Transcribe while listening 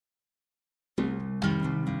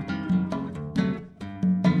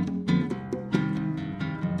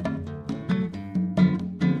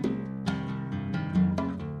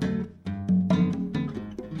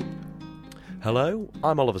Hello,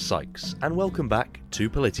 I'm Oliver Sykes, and welcome back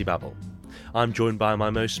to Politibabble. I'm joined by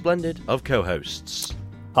my most splendid of co-hosts,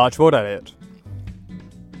 Archibald Elliott.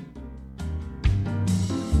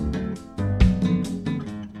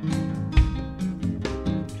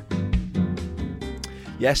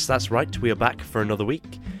 Yes, that's right, we are back for another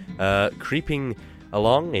week. Creeping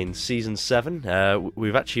along in Season 7,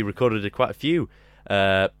 we've actually recorded quite a few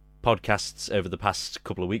podcasts over the past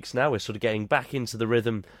couple of weeks now. We're sort of getting back into the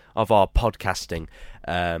rhythm of our podcasting.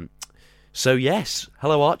 So yes,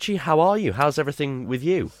 hello Archie, how are you? How's everything with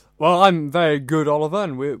you? Well, I'm very good, Oliver,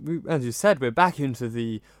 and we, as you said, we're back into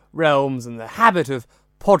the realms and the habit of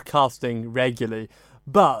podcasting regularly.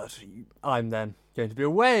 But I'm then going to be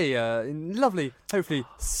away in lovely, hopefully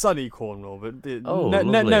sunny Cornwall. But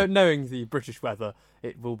knowing the British weather,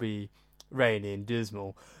 it will be rainy and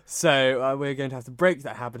dismal. So we're going to have to break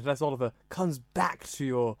that habit unless Oliver comes back to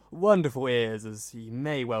your wonderful ears, as he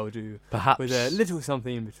may well do. Perhaps with a little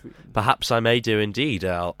something in between. Perhaps I may do indeed.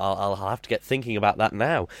 I'll have to get thinking about that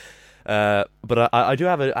now. But I do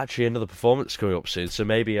have actually another performance coming up soon, so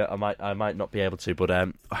maybe I might not be able to.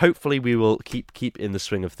 But hopefully we will keep in the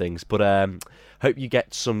swing of things. But hope you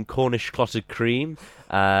get some Cornish clotted cream.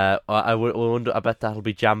 I bet that'll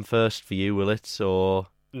be jam first for you, will it? Or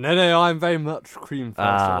No, I'm very much cream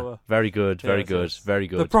first. Very good, very good, very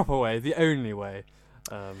good. The proper way, the only way.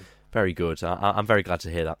 Very good. I'm very glad to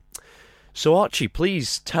hear that. So Archie,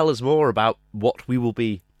 please tell us more about what we will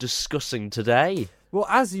be discussing today. Well,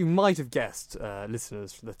 as you might have guessed,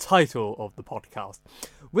 listeners, from the title of the podcast,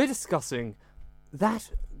 we're discussing that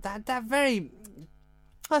very,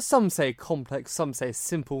 some say complex, some say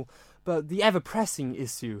simple, but the ever-pressing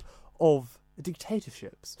issue of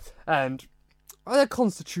dictatorships and their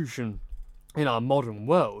constitution in our modern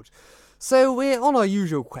world. So we're on our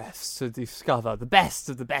usual quest to discover the best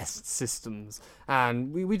of the best systems,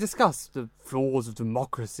 and we discuss the flaws of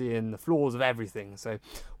democracy and the flaws of everything, so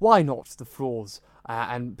why not the flaws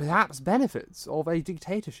and perhaps benefits of a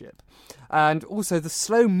dictatorship? And also the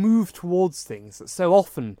slow move towards things that so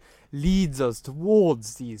often leads us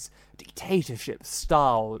towards these dictatorship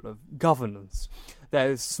style of governance.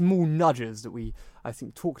 There's small nudges that we, I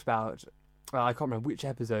think, talked about. I can't remember which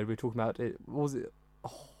episode we were talking about.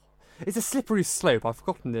 It's a slippery slope. I've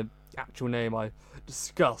forgotten the actual name I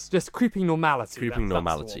discussed. Just creeping normality. Creeping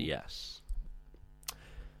normality, yes.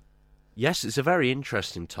 Yes, it's a very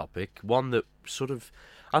interesting topic. One that sort of,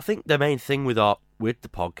 I think the main thing with the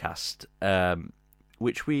podcast,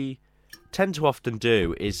 which we tend to often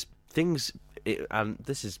do, is things, and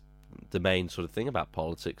this is the main sort of thing about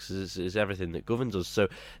politics, is everything that governs us. So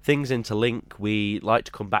things interlink. We like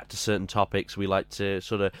to come back to certain topics. We like to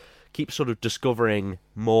sort of keep sort of discovering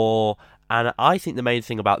more. And I think the main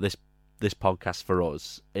thing about this podcast for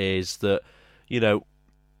us is that,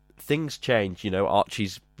 things change.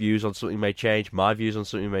 Archie's views on something may change. My views on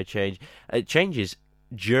something may change. It changes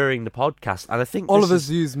during the podcast, and I think Oliver's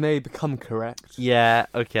views may become correct. Yeah,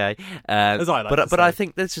 okay. As I like to say. I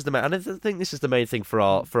think this is the main, and I think this is the main thing for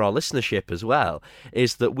our listenership as well,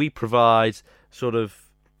 is that we provide sort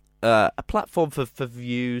of a platform for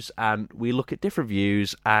views, and we look at different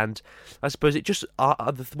views, and I suppose it just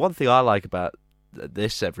the one thing I like about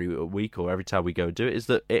this every week or every time we go and do it is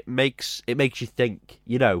that it makes you think.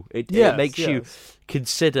 It makes you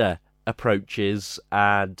consider approaches,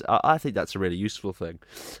 and I think that's a really useful thing.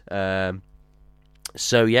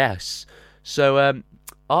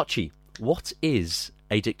 Archie, what is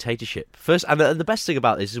a dictatorship? First, and the best thing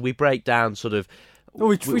about this is we break down sort of. Well,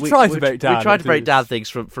 we try to break down things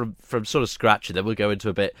from sort of scratch, and then we'll go into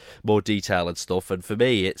a bit more detail and stuff. And for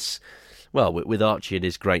me, it's with Archie and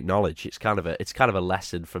his great knowledge, it's kind of a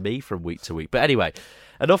lesson for me from week to week. But anyway,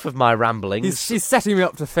 enough of my ramblings. He's setting me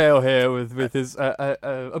up to fail here with his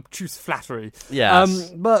obtuse flattery.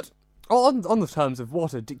 Yes. But on the terms of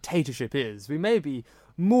what a dictatorship is, we may be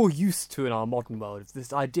more used to in our modern world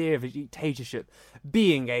this idea of a dictatorship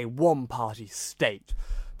being a one-party state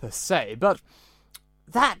per se, but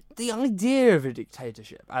the idea of a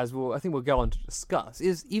dictatorship, as I think we'll go on to discuss,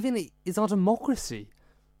 is our democracy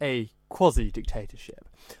a quasi-dictatorship?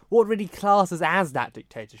 What really classes as that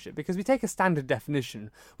dictatorship? Because we take a standard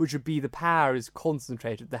definition, which would be the power is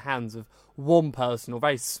concentrated at the hands of one person or a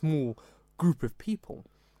very small group of people,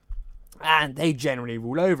 and they generally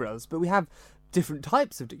rule over us. But we have different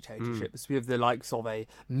types of dictatorships. We have the likes of a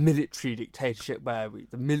military dictatorship, where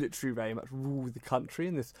the military very much rule the country,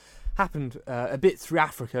 and this happened a bit through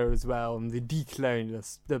Africa as well, and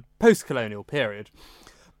the post-colonial period.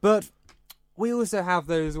 But we also have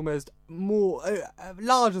those almost more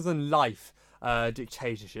larger-than-life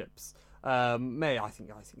dictatorships, I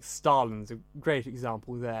think Stalin's a great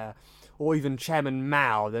example there, or even Chairman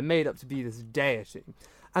Mao. They're made up to be this deity,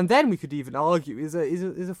 and then we could even argue is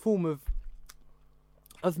a form of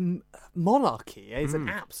monarchy. Is an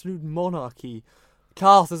absolute monarchy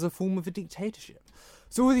classed as a form of a dictatorship.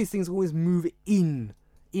 So all these things always move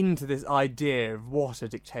into this idea of what a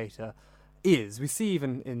dictator is. We see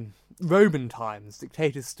even in Roman times,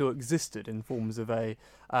 dictators still existed in forms of a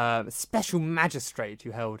special magistrate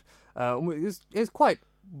who held it was quite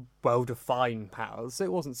well-defined powers. So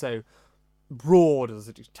it wasn't so broad as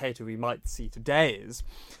a dictator we might see today is.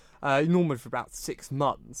 Normally for about 6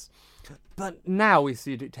 months. But now we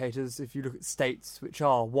see dictators, if you look at states which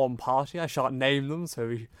are one party, I shan't name them, so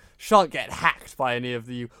we shan't get hacked by any of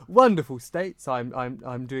the wonderful states.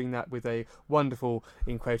 I'm doing that with a wonderful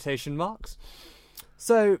in quotation marks.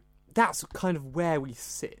 So that's kind of where we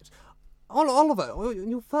sit. Oliver,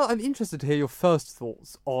 I'm interested to hear your first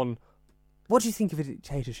thoughts on what do you think of a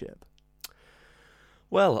dictatorship?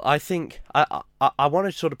 Well, I think I want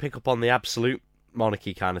to sort of pick up on the absolute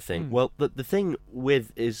monarchy kind of thing. Well, the thing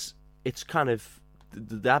with is it's kind of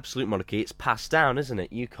the absolute monarchy. It's passed down, isn't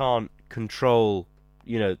it? You can't control,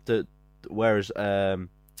 whereas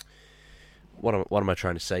what am I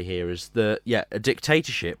trying to say here is a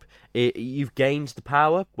dictatorship. You've gained the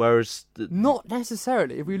power, whereas not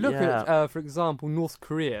necessarily. If we look at, for example, North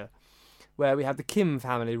Korea, where we have the Kim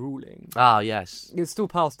family ruling. Ah, yes. It's still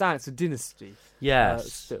passed down. It's a dynasty.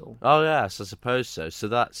 Yes. Still. Oh, yes, I suppose so. So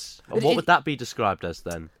that's... What would that be described as,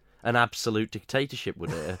 then? An absolute dictatorship,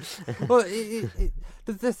 would it? Well,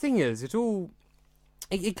 the thing is,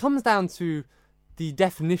 it comes down to the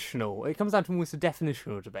definitional... It comes down to almost a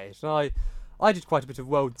definitional debate. And I did quite a bit of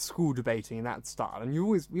world school debating in that style, and we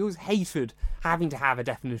always hated having to have a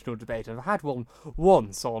definitional debate. And I had one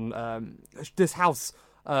once on this house...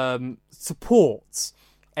 supports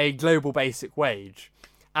a global basic wage,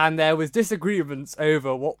 and there was disagreements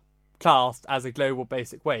over what classed as a global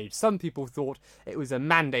basic wage. Some people thought it was a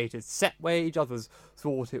mandated set wage, others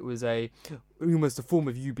thought it was almost a form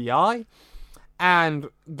of UBI, and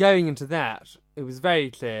going into that, it was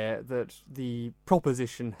very clear that the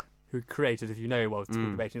proposition who created, if you know world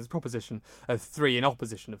school debating, is a proposition of 3 in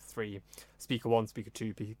opposition of 3, speaker 1, speaker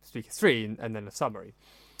 2, speaker 3, and then a summary.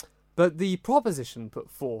 But the proposition put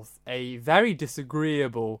forth a very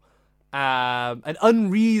disagreeable, an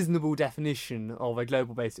unreasonable definition of a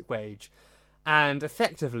global basic wage. And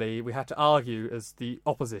effectively, we had to argue as the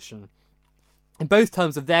opposition, in both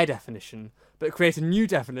terms of their definition, but create a new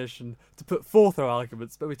definition to put forth our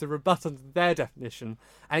arguments, but we had to rebut under their definition.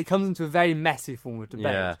 And it comes into a very messy form of debate.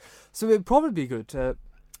 Yeah. So it would probably be good to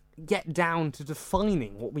get down to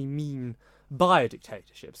defining what we mean by a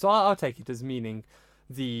dictatorship. So I'll take it as meaning...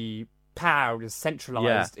 the power is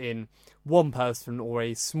centralised in one person or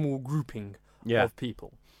a small grouping of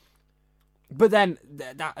people. But then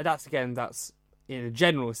that's in a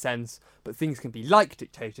general sense, but things can be like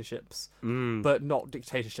dictatorships, but not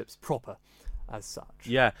dictatorships proper as such.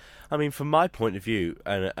 Yeah, I mean, from my point of view,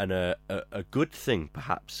 and a good thing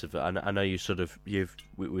perhaps, I know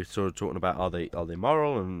we're sort of talking about are they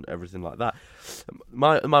moral and everything like that.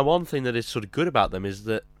 My one thing that is sort of good about them is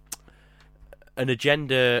that an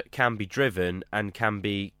agenda can be driven and can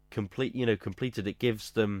be completed. It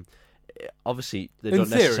gives them, obviously, they don't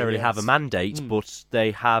necessarily have a mandate, but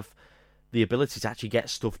they have the ability to actually get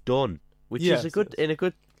stuff done, which is in a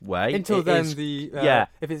good way. Until then,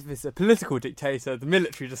 if it's a political dictator, the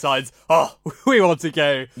military decides, we want to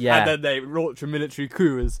go, and then they launch a military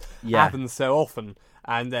coup, as happens so often,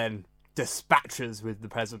 and then dispatches with the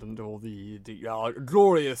president or the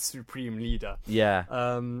glorious supreme leader. Yeah.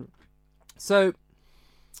 So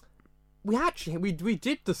we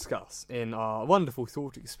did discuss in our wonderful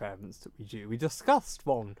thought experiments that we do. We discussed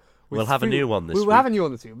one. We'll have a new one this week. We'll have a new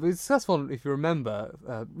one this week. We discussed one, if you remember,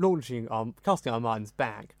 casting our minds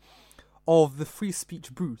back, of the free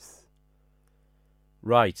speech booth.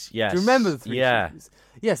 Right. Yes. Do you remember the free speech booth?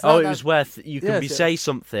 Yes. It was where you can say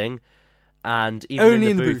something, and even only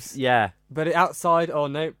in the booth. Yeah. But outside,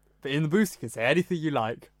 no. But in the booth, you can say anything you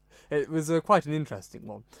like. It was quite an interesting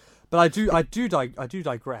one. But I do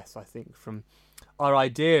digress, I think, from our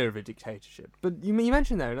idea of a dictatorship. But you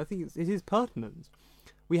mentioned there, and I think it is pertinent.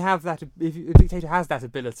 We have that. If a dictator has that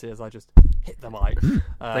ability, as I just hit the mic.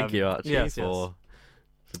 Thank you, Archie, for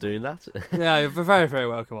doing that. Yeah, you're very, very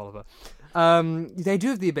welcome, Oliver. They do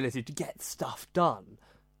have the ability to get stuff done,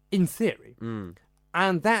 in theory.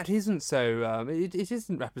 And that isn't so... it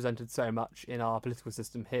isn't represented so much in our political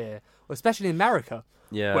system here, or especially in America,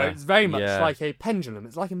 where it's very much like a pendulum.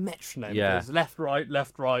 It's like a metronome. It goes left, right,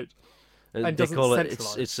 and they doesn't call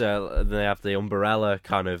centralise. They have the umbrella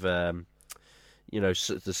kind of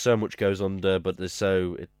there's so much goes under, but it's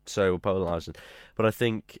so polarizing. But I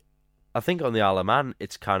think on the Isle of Man,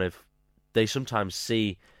 it's kind of, they sometimes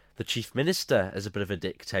see the chief minister as a bit of a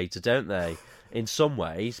dictator, don't they? In some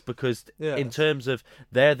ways, because in terms of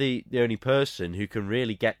they're the only person who can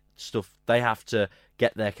really get stuff. They have to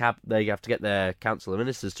get their council of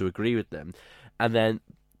ministers to agree with them, and then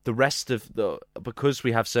the rest of because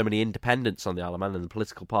we have so many independents on the Isle of Man and the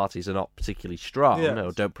political parties are not particularly strong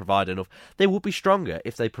or don't provide enough. They would be stronger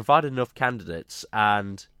if they provided enough candidates.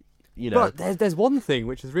 And but there's one thing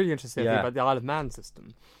which is really interesting about the Isle of Man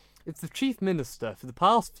system. It's the chief minister for the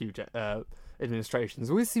past few administrations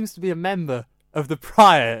always seems to be a member of the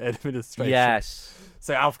prior administration. Yes.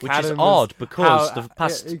 So Alf which is odd because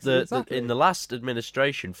in the last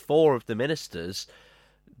administration, 4 of the ministers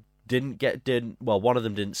one of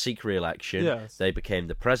them didn't seek re-election. Yes. They became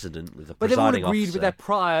the president with the presiding officer. But they all agreed with their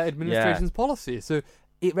prior administration's policy. So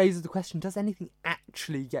it raises the question, does anything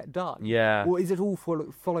actually get done? Yeah. Or is it all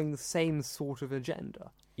following the same sort of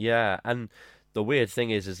agenda? Yeah, and the weird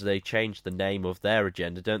thing is they changed the name of their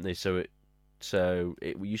agenda, don't they? So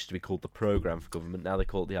it used to be called the Programme for Government. Now they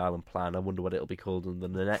call it the Island Plan. I wonder what it'll be called under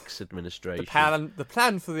the next administration. The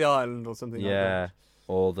plan for the island, or something like that. Yeah,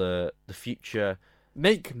 or the future.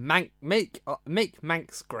 Make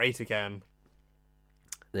Manx great again.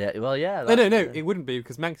 Yeah, well, yeah. No, it wouldn't be,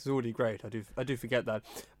 because Manx is already great. I do forget that.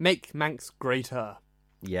 Make Manx greater.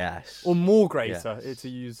 Yes. Or more greater, to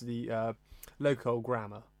use the local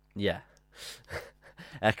grammar. Yeah.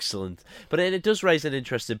 Excellent. But it does raise an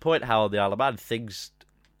interesting point how on the Isle of Man things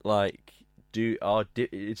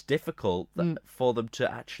it's difficult for them to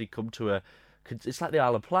actually come to it's like the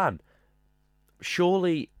Island Plan.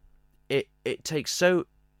 Surely it takes so.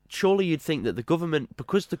 Surely you'd think that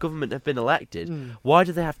because the government have been elected, why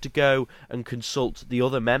do they have to go and consult the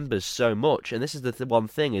other members so much? And this is the one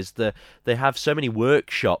thing, is that they have so many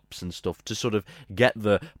workshops and stuff to sort of get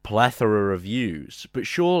the plethora of views. But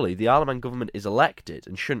surely the Isle of Man government is elected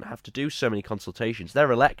and shouldn't have to do so many consultations.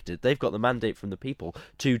 They're elected. They've got the mandate from the people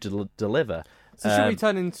to deliver. So should we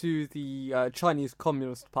turn into the Chinese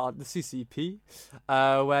Communist Party, the CCP,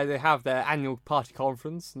 where they have their annual party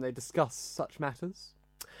conference and they discuss such matters?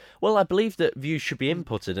 Well, I believe that views should be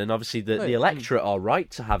inputted, and obviously the electorate are right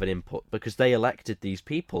to have an input because they elected these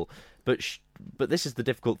people. But this is the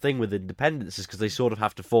difficult thing with independents, is because they sort of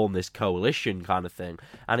have to form this coalition kind of thing,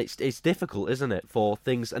 and it's difficult, isn't it, for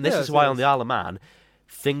things? And this is why on the Isle of Man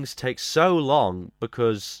things take so long,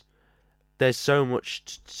 because there's so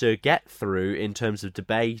much to get through in terms of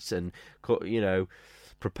debate and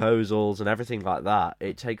proposals and everything like that.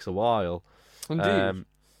 It takes a while. Indeed.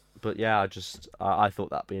 But yeah, I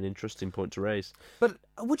thought that'd be an interesting point to raise. But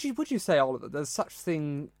would you say, Oliver, there's such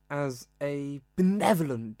thing as a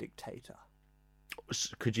benevolent dictator?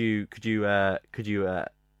 Could you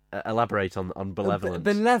elaborate on benevolence?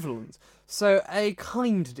 Benevolent. So a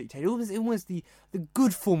kind dictator, almost the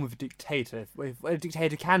good form of a dictator, if a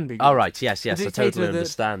dictator can be good. Oh right, yes, I totally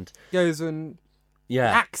understand. Goes and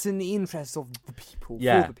acts in the interests of the people,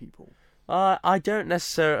 for the people. I don't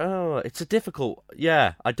necessarily. Oh, it's a difficult.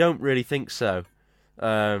 Yeah, I don't really think so.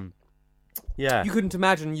 Yeah. You couldn't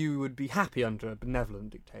imagine you would be happy under a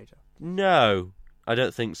benevolent dictator. No, I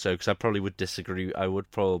don't think so, because I probably would disagree.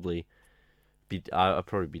 I'd probably be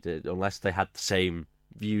unless they had the same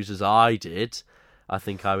views as I did. I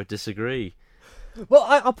think I would disagree. Well,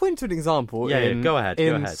 I'll point to an example. Go ahead.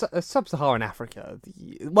 In sub-Saharan Africa,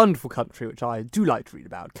 the wonderful country which I do like to read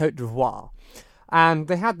about, Côte d'Ivoire, and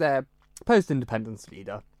they had their post-independence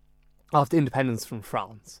leader, after independence from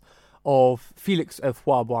France, of Félix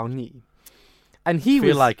Houphouët-Boigny. And I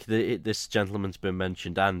feel like this gentleman's been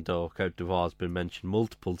mentioned, or Côte d'Ivoire's been mentioned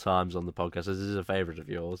multiple times on the podcast. This is a favourite of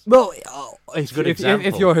yours. Well, it's a good example.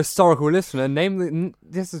 If you're a historical listener,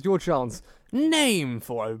 this is your chance. Name,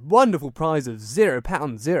 for a wonderful prize of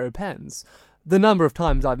 £0, 0 pence, the number of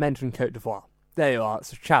times I've mentioned Côte d'Ivoire. There you are.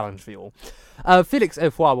 It's a challenge for you all. Félix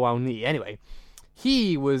Houphouët-Boigny, anyway.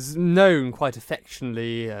 He was known quite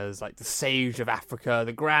affectionately as like the sage of Africa,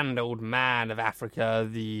 the grand old man of Africa,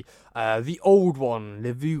 the old one,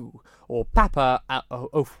 Le Vieux, or Papa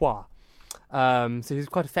Houphouët. So he was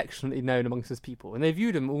quite affectionately known amongst his people, and they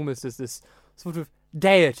viewed him almost as this sort of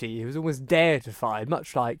deity. He was almost deified,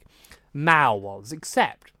 much like Mao was,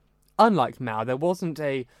 except, unlike Mao, there wasn't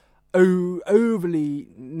a overly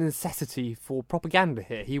necessity for propaganda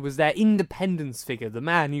here. He was their independence figure, the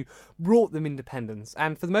man who brought them independence,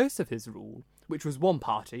 and for most of his rule, which was one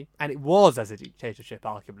party, and it was as a dictatorship,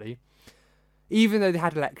 arguably, even though they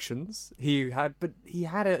had elections, he had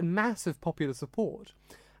a massive popular support.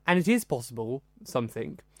 And it is possible, some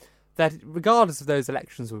think, that regardless if those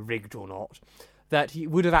elections were rigged or not, that he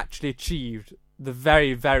would have actually achieved the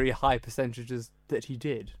very, very high percentages that he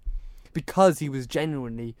did, because he was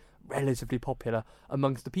genuinely relatively popular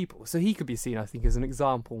amongst the people. So he could be seen, I think, as an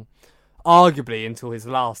example, arguably until his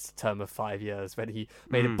last term of 5 years, when he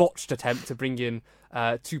made a botched attempt to bring in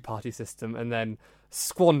a two-party system and then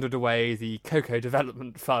squandered away the Cocoa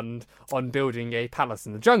Development Fund on building a palace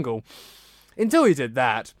in the jungle. Until he did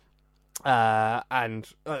that, I'll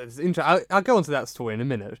go on to that story in a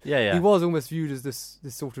minute. Yeah. He was almost viewed as this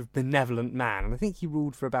sort of benevolent man, and I think he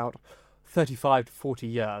ruled for about 35 to 40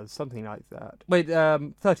 years, something like that. Wait,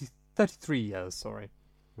 33 years, sorry.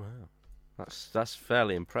 Wow. That's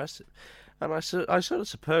fairly impressive. And I sort of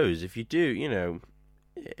suppose if you do,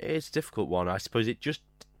 it's a difficult one. I suppose it just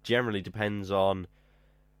generally depends on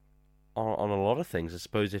a lot of things. I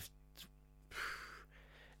suppose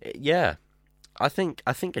I think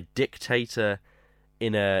a dictator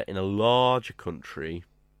in a larger country,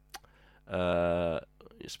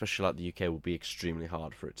 especially like the UK, will be extremely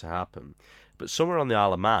hard for it to happen. But somewhere on the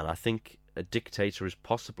Isle of Man, I think a dictator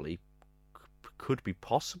could be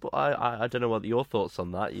possible. I don't know what your thoughts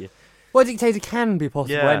on that. Well, a dictator can be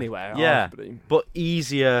possible anywhere, arguably. But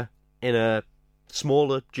easier in a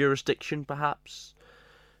smaller jurisdiction, perhaps.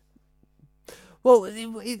 Well,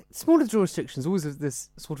 smaller jurisdictions always have this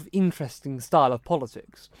sort of interesting style of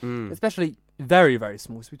politics, especially very, very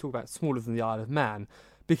small. So we talk about smaller than the Isle of Man,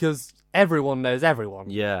 because everyone knows everyone.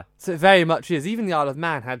 Yeah. So it very much is. Even the Isle of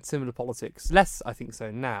Man had similar politics. Less, I think, so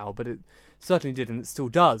now, but it certainly did, and it still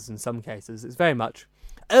does in some cases. It's very much,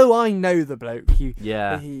 I know the bloke.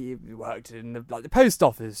 He worked in the post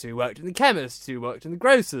office, who worked in the chemist, who worked in the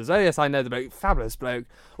grocers. Oh yes, I know the bloke, fabulous bloke.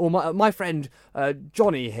 Or my friend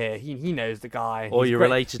Johnny here, he knows the guy. Or you're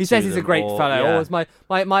related to He says he's them, a great fellow. Yeah. Or it's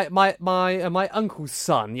my uncle's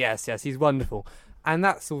son. Yes, he's wonderful. And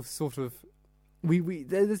that sort of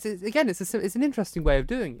again, it's an interesting way of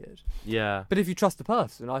doing it. Yeah. But if you trust the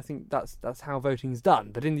person, I think that's how voting's done.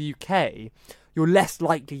 But in the UK, you're less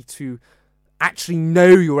likely to actually know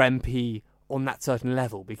your MP on that certain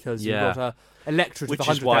level, because you've got a electorate of 100,000 people. Which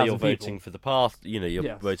is why you're voting for the party.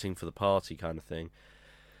 You're voting for the party kind of thing.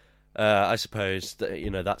 I suppose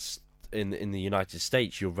that that's in the United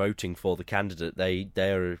States. You're voting for the candidate.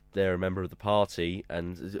 They're a member of the party,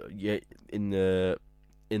 and in the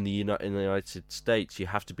United States, you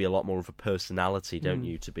have to be a lot more of a personality, don't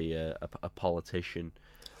you, to be a politician.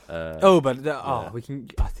 I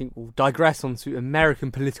think we'll digress onto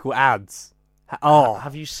American political ads.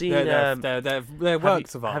 Have you seen? They're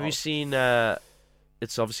works of art. Have you seen?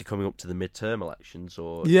 It's obviously coming up to the midterm elections,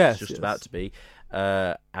 or it's just about to be.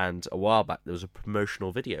 And a while back, there was a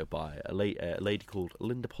promotional video by a lady called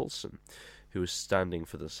Linda Paulson, who was standing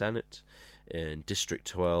for the Senate in District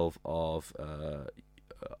 12 of.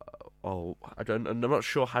 I'm not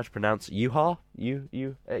sure how to pronounce it. Utah. I knew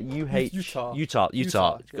it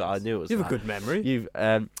was. You have a good memory.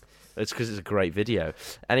 It's because it's a great video.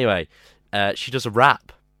 Anyway, she does a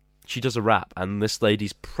rap. And this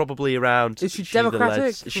lady's probably around. Is she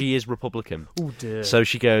Democratic? She is Republican. Oh dear. So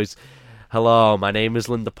she goes, "Hello, my name is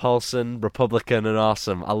Linda Paulson, Republican and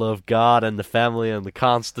awesome. I love God and the family and the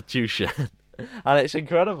Constitution." And it's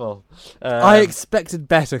incredible. I expected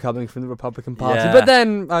better coming from the Republican Party, but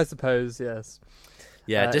then I suppose yes.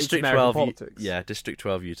 Yeah, District 12. Politics. District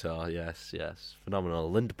 12, Utah. Yes,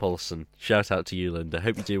 phenomenal. Linda Paulson. Shout out to you, Linda.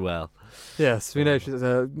 Hope you do well. Yes, we know she's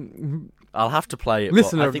a. I'll have to play it.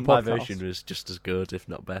 Listener, but I think my version was just as good, if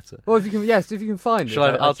not better. Well, if you can find it.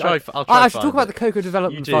 I'll try. I should talk about the Cocoa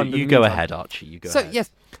Development Fund. You go ahead, Archie. You go ahead. So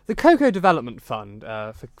yes, the Cocoa Development Fund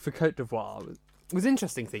for Côte d'Ivoire was an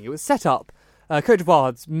interesting thing. It was set up. Côte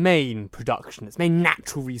d'Ivoire's main production, its main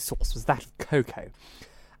natural resource, was that of cocoa.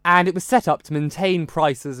 And it was set up to maintain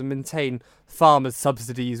prices and maintain farmers'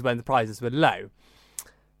 subsidies when the prices were low.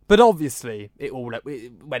 But obviously,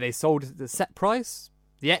 when they sold it at the set price,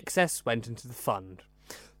 the excess went into the fund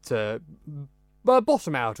to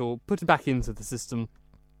bottom out or put it back into the system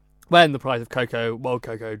when the price of world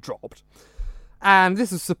cocoa dropped. And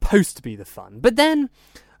this was supposed to be the fund. But then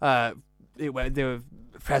the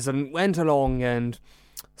president went along and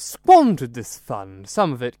squandered this fund,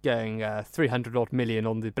 some of it going 300 odd million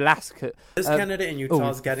on the Belasco. This candidate in Utah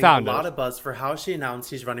is getting a lot of buzz for how she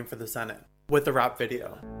announced he's running for the Senate with the rap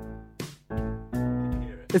video.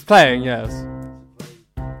 It's playing, yes.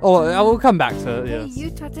 Oh, I will come back to it, yes. Hey,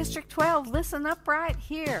 Utah District 12, listen up right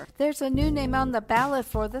here. There's a new name on the ballot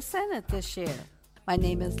for the Senate this year. My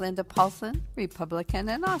name is Linda Paulson, Republican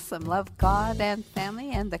and awesome. Love God and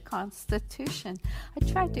family and the Constitution. I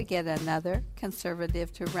tried to get another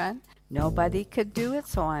conservative to run. Nobody could do it,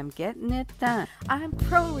 so I'm getting it done. I'm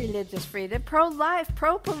pro-religious freedom, pro-life,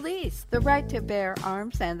 pro-police, the right to bear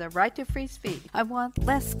arms and the right to free speech. I want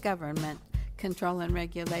less government control and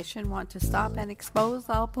regulation, want to stop and expose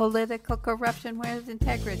all political corruption where there's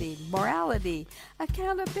integrity, morality,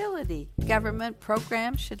 accountability. Government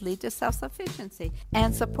programs should lead to self-sufficiency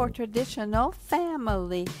and support traditional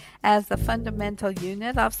family as the fundamental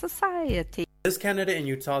unit of society. This candidate in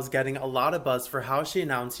Utah is getting a lot of buzz for how she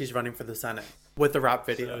announced she's running for the Senate with the rap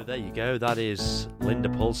video. So there you go. That is Linda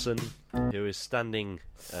Paulson, who is standing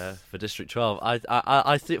for District 12.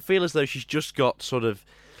 I feel as though she's just got sort of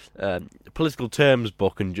political terms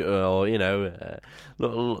book and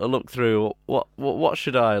look through what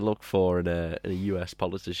should I look for in a US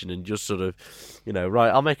politician and just sort of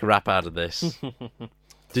right, I'll make a rap out of this.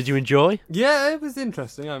 Did you enjoy? Yeah, it was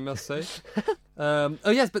interesting, I must say. Oh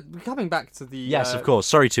yes, but coming back to the yes, of course.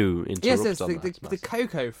 Sorry to interrupt. Yes, the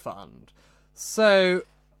Cocoa Fund. So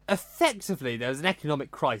effectively, there was an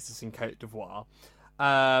economic crisis in Côte d'Ivoire.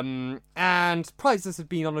 And prices have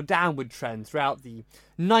been on a downward trend throughout the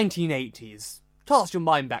 1980s. Cast your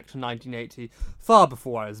mind back to 1980, far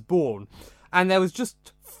before I was born. And there was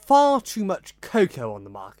just far too much cocoa on the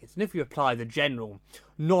market. And if you apply the general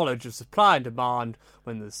knowledge of supply and demand,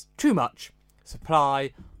 when there's too much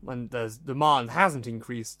supply, when there's demand hasn't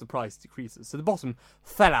increased, the price decreases. So the bottom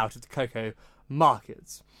fell out of the cocoa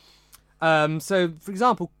markets. So, for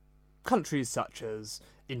example, countries such as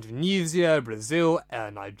Indonesia, Brazil,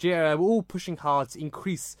 Nigeria were all pushing hard to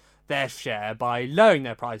increase their share by lowering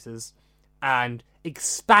their prices and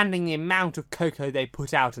expanding the amount of cocoa they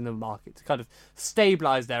put out in the market to kind of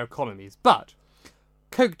stabilise their economies. But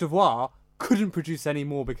Côte d'Ivoire couldn't produce any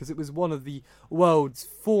more because it was one of the world's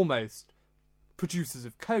foremost producers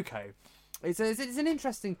of cocoa. It's an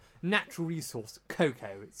interesting natural resource,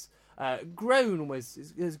 cocoa. It's has grown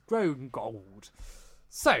gold.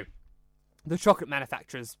 So the chocolate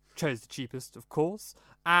manufacturers chose the cheapest, of course,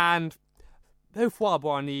 and Houphouët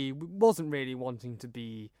Boigny wasn't really wanting to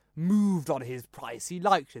be moved on his price. He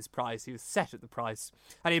liked his price, he was set at the price,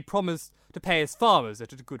 and he had promised to pay his farmers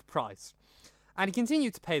at a good price. And he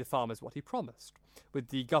continued to pay the farmers what he promised, with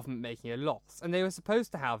the government making a loss. And they were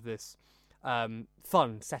supposed to have this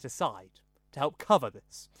fund set aside to help cover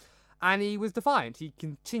this. And he was defiant. He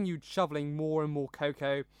continued shoveling more and more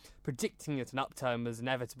cocoa, predicting that an upturn was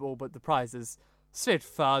inevitable, but the prices slid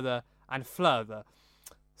further and further.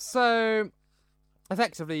 So,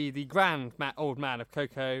 effectively, the old man of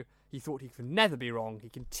cocoa, he thought he could never be wrong. He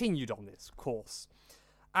continued on this course.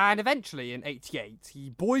 And eventually, in 1988, he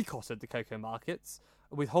boycotted the cocoa markets,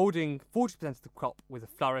 withholding 40% of the crop with a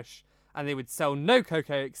flourish, and they would sell no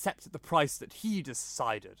cocoa except at the price that he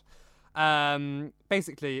decided.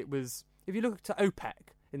 Basically, it was, if you look to OPEC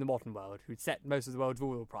in the modern world, who'd set most of the world's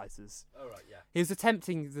oil prices, he was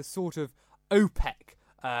attempting the sort of OPEC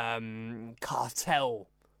cartel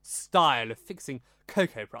style of fixing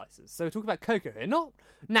cocoa prices. So we're talking about cocoa here, not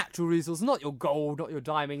natural resources, not your gold, not your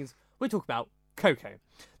diamonds. We're talking about cocoa,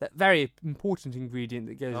 that very important ingredient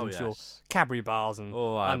that goes into your Cadbury bars and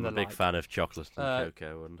I'm a big fan of chocolate and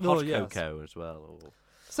cocoa and hot cocoa as well.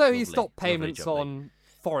 So he stopped payments on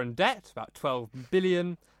foreign debt, about 12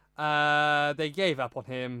 billion. They gave up on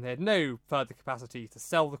him. They had no further capacity to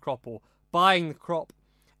sell the crop or buying the crop,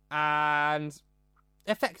 and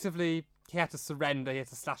effectively he had to surrender. He had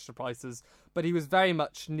to slash the prices, but he was very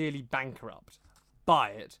much nearly bankrupt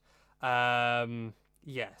by it.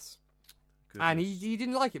 Yes. Goodness. And he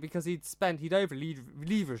didn't like it because he'd over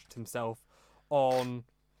leveraged himself on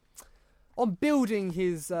building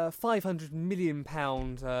his £500 million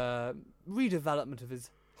redevelopment of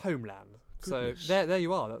his homeland. Goodness. So there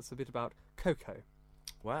you are. That's a bit about cocoa.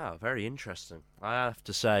 Wow, very interesting. I have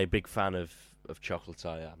to say, big fan of chocolate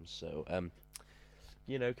I am. So,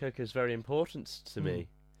 cocoa is very important to me.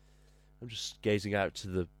 I'm just gazing out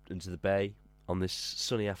into the bay on this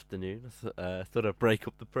sunny afternoon. I thought I'd break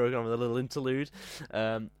up the programme with a little interlude.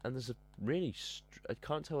 And there's a really... I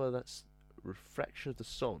can't tell whether that's a reflection of the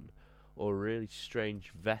sun or a really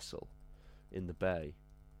strange vessel in the bay.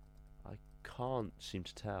 I can't seem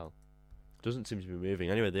to tell. Doesn't seem to be moving.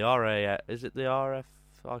 Anyway, the is it the RF?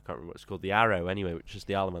 I can't remember what it's called. The Arrow, anyway, which is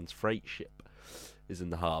the Alemans freight ship, is in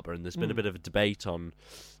the harbour. And there's been a bit of a debate on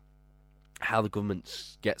how the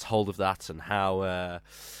government gets hold of that and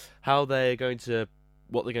what they're going to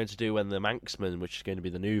do when the Manxman, which is going to be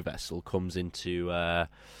the new vessel, comes into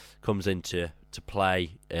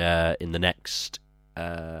play in the next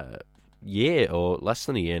year or less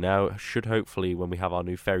than a year now, should hopefully, when we have our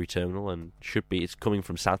new ferry terminal, and it's coming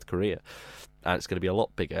from South Korea, and it's going to be a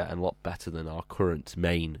lot bigger and a lot better than our current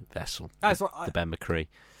main vessel, the Ben McCree.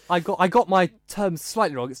 I got my terms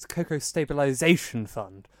slightly wrong. It's the Cocoa Stabilisation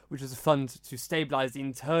Fund, which is a fund to stabilise the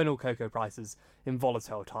internal cocoa prices in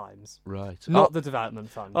volatile times. Right. Not the development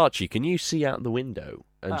fund. Archie, can you see out the window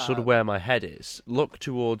and sort of where my head is? Look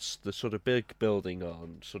towards the sort of big building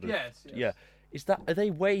on sort of... Yes. Yeah. Are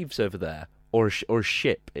they waves over there or a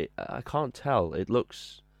ship? I can't tell. It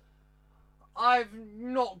looks... I've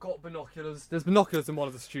not got binoculars. There's binoculars in one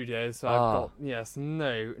of the studios, so I've got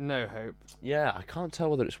no hope. Yeah, I can't tell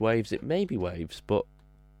whether it's waves. It may be waves, but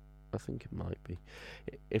I think it might be.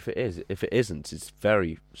 If it isn't, it's a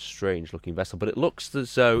very strange looking vessel. But it looks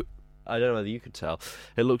as though, I don't know whether you could tell,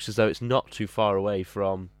 it looks as though it's not too far away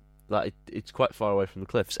from, like it's quite far away from the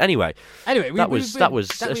cliffs. Anyway, that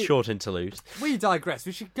was a short interlude. We digress.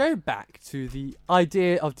 We should go back to the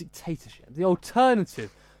idea of dictatorship, the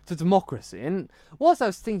alternative to democracy. And whilst I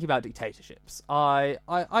was thinking about dictatorships, I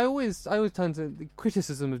always turn to the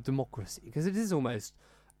criticism of democracy, because it is almost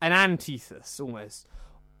an antithesis almost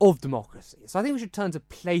of democracy. So I think we should turn to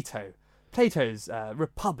Plato's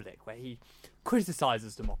Republic, where he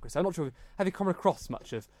criticises democracy. I'm not sure, have you come across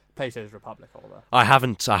much of Plato's Republic, Oliver? I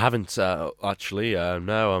haven't actually.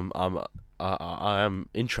 No, I am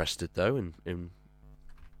interested though in.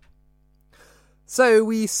 So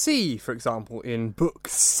we see, for example, in Book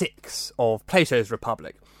 6 of Plato's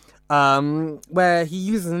Republic, where he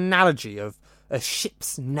uses an analogy of a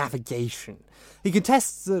ship's navigation.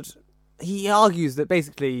 He argues that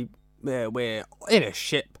basically we're in a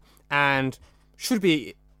ship and should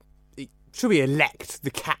we elect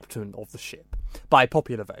the captain of the ship by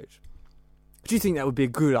popular vote. Do you think that would be a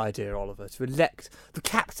good idea, Oliver, to elect the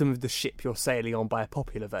captain of the ship you're sailing on by a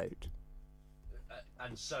popular vote?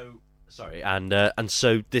 And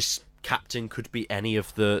so this captain could be any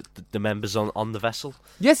of the members on the vessel?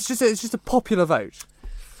 Yes, it's just a popular vote.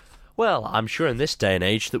 Well, I'm sure in this day and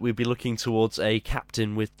age that we'd be looking towards a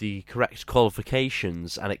captain with the correct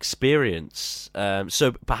qualifications and experience.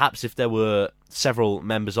 So perhaps if there were several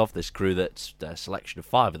members of this crew, that a selection of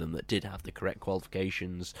 5 of them that did have the correct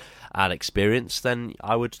qualifications and experience, then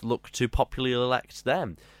I would look to popularly elect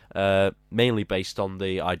them, mainly based on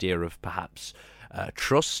the idea of perhaps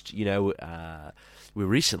trust. You know, we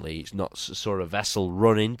recently saw a vessel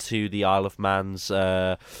run into the Isle of Man's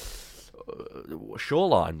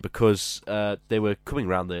shoreline because they were coming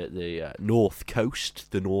around the north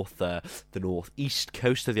coast, the northeast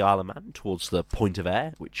coast of the Isle of Man towards the Point of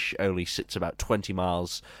Ayr, which only sits about 20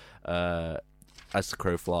 miles as the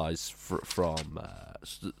crow flies from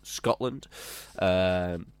Scotland,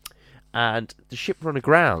 and the ship ran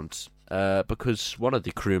aground because one of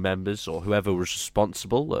the crew members, or whoever was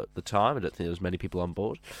responsible at the time, I don't think there was many people on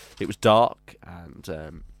board, it was dark,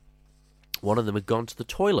 and one of them had gone to the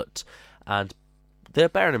toilet. And they're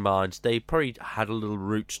bearing in mind they probably had a little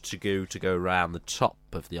route to go around the top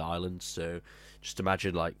of the island. So just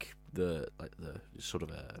imagine like the sort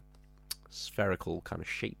of a spherical kind of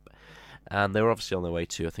shape. And they were obviously on their way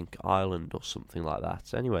to, I think, Ireland or something like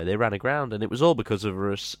that. Anyway, they ran aground, and it was all because of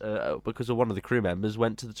one of the crew members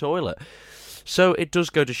went to the toilet. So it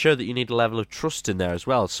does go to show that you need a level of trust in there as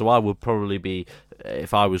well. So I would probably be,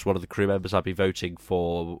 if I was one of the crew members, I'd be voting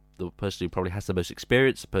for the person who probably has the most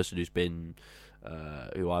experience, the person who's been,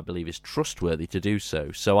 who I believe is trustworthy to do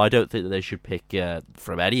so. So I don't think that they should pick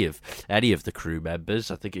from any of the crew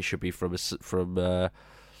members. I think it should be from a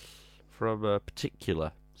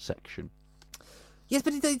particular section. Yes,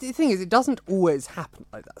 but the thing is, it doesn't always happen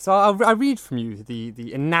like that. So I read from you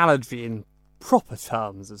the analogy in proper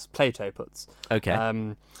terms, as Plato puts.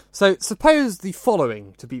 Okay. So suppose the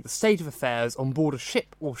following to be the state of affairs on board a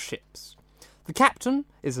ship or ships. The captain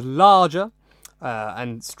is larger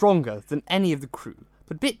and stronger than any of the crew,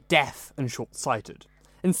 but a bit deaf and short-sighted,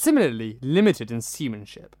 and similarly limited in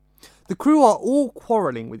seamanship. The crew are all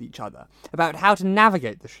quarrelling with each other about how to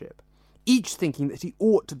navigate the ship, each thinking that he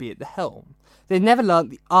ought to be at the helm. They've never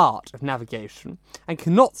learnt the art of navigation, and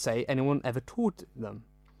cannot say anyone ever taught them,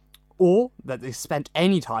 or that they spent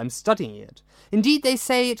any time studying it. Indeed, they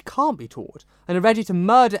say it can't be taught, and are ready to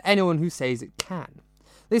murder anyone who says it can.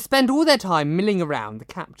 They spend all their time milling around the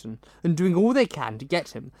captain, and doing all they can to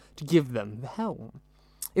get him to give them the helm.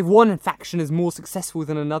 If one faction is more successful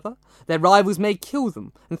than another, their rivals may kill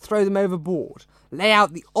them and throw them overboard, lay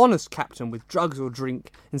out the honest captain with drugs or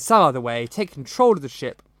drink in some other way, take control of the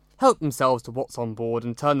ship, help themselves to what's on board,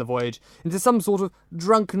 and turn the voyage into some sort of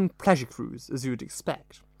drunken pleasure cruise, as you would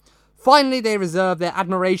expect. Finally, they reserve their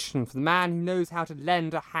admiration for the man who knows how to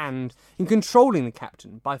lend a hand in controlling the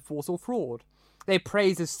captain by force or fraud. They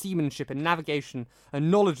praise his seamanship and navigation and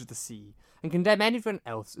knowledge of the sea, and condemn anyone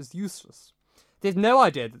else as useless. They have no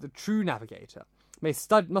idea that the true navigator must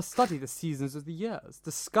study the seasons of the years,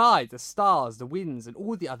 the sky, the stars, the winds, and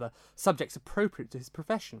all the other subjects appropriate to his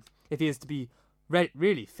profession, if he is to be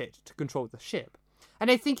really fit to control the ship. And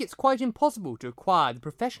they think it's quite impossible to acquire the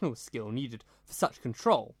professional skill needed for such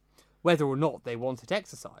control, whether or not they want it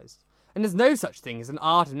exercised. And there's no such thing as an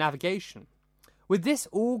art of navigation. With this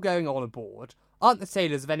all going on aboard, aren't the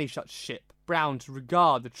sailors of any such ship bound to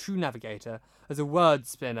regard the true navigator as a word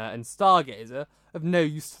spinner and stargazer of no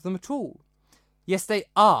use to them at all? Yes, they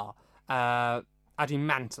are.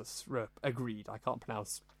 Adimantus agreed. I can't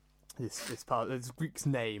pronounce this Greek's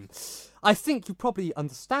name. I think you probably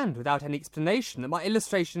understand without any explanation that my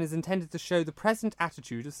illustration is intended to show the present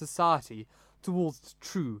attitude of society towards the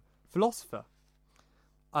true philosopher.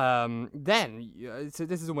 So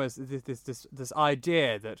this is almost this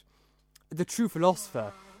idea that the true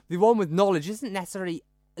philosopher, the one with knowledge, isn't necessarily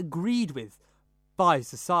agreed with by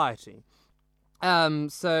society.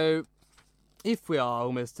 So if we are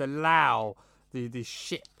almost to allow the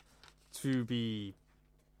ship to be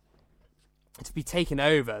taken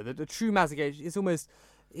over, that the true navigation is almost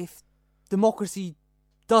if democracy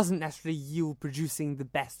doesn't necessarily yield producing the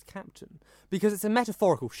best captain, because it's a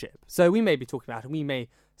metaphorical ship. So we may be talking about, and we may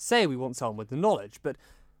say we want someone with the knowledge, but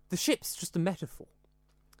the ship's just a metaphor.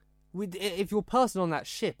 If you're a person on that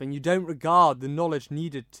ship and you don't regard the knowledge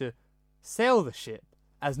needed to sail the ship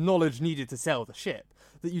as knowledge needed to sail the ship,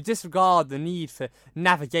 that you disregard the need for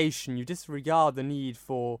navigation, you disregard the need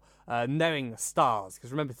for knowing the stars,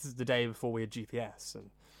 because remember, this is the day before we had GPS and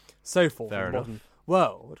so forth in the modern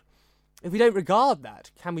world. If we don't regard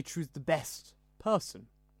that, can we choose the best person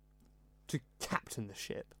to captain the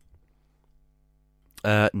ship?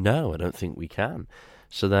 No, I don't think we can.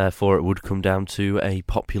 So therefore, it would come down to a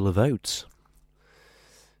popular vote.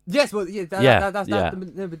 Yes, well,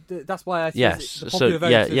 that's why I think the popular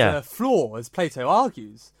vote is a flaw, as Plato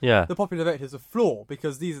argues. Yeah. The popular vote is a flaw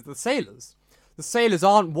because these are the sailors. The sailors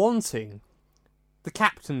aren't wanting the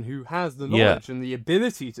captain who has the knowledge and the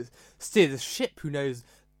ability to steer the ship, who knows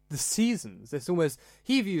the seasons. It's almost,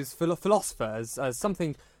 he views philosopher as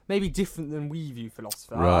something maybe different than we view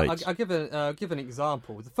philosopher. Right. I'll give an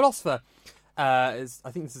example. The philosopher is,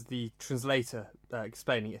 I think this is the translator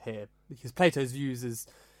explaining it here, because Plato's views is,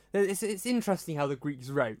 it's interesting how the Greeks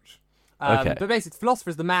wrote. But basically, philosopher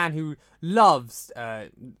is the man who loves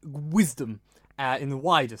wisdom in the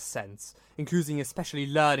widest sense, including especially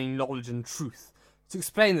learning, knowledge, and truth. To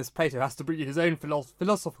explain this, Plato has to bring his own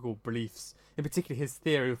philosophical beliefs, in particular his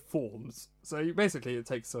theory of forms. So basically, it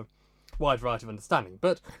takes a wide variety of understanding.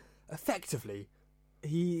 But effectively,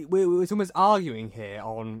 we're almost arguing here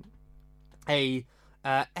on a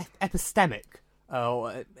epistemic,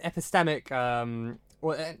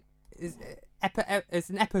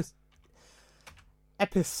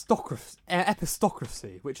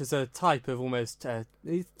 epistocracy, which is a type of almost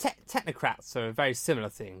technocrats, so a very similar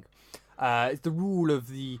thing. It's the rule of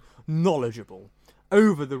the knowledgeable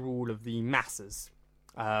over the rule of the masses,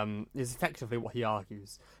 is effectively what he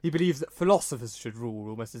argues. He believes that philosophers should rule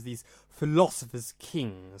almost as these philosophers'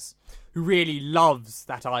 kings, who really loves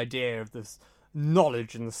that idea of this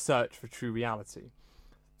knowledge and the search for true reality.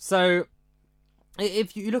 So,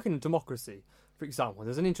 if you look in democracy, for example,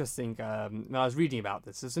 there's an interesting, when I was reading about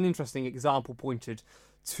this, there's an interesting example pointed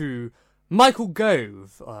to Michael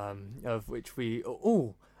Gove, of which we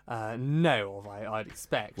all know of, I'd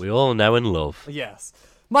expect. We all know and love. Yes.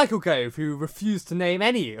 Michael Gove, who refused to name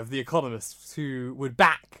any of the economists who would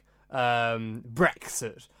back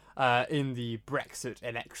Brexit in the Brexit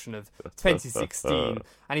election of 2016.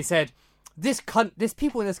 And he said, this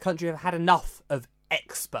people in this country have had enough of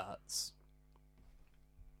experts.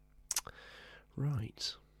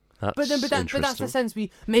 Right. But that's the sense we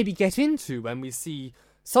maybe get into when we see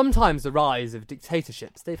sometimes the rise of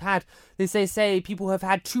dictatorships. They say people have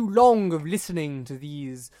had too long of listening to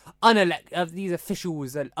these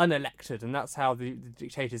officials unelected, and that's how the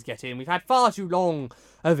dictators get in. We've had far too long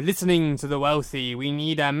of listening to the wealthy. We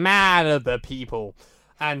need a man of the people,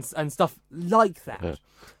 and stuff like that. Yeah.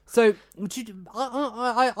 So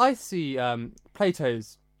I see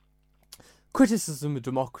Plato's criticism of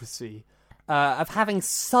democracy of having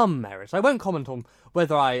some merit. I won't comment on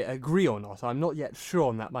whether I agree or not. I'm not yet sure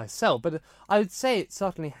on that myself, but I would say it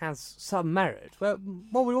certainly has some merit. Well,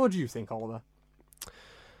 what do you think, Oliver?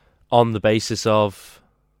 On the basis of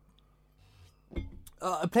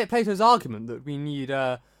Plato's argument that we need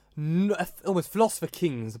almost philosopher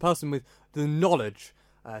kings, a person with the knowledge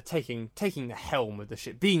taking the helm of the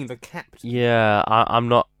ship, being the captain. Yeah, I'm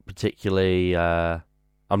not particularly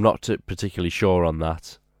sure on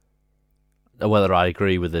that. Whether I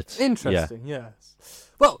agree with it. Interesting,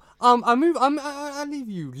 yes. Well, I leave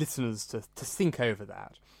you listeners to think over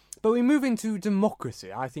that. But we move into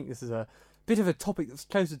democracy. I think this is a bit of a topic that's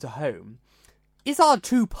closer to home. Is our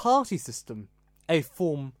two-party system a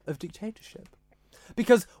form of dictatorship?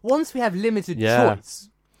 Because once we have limited choice,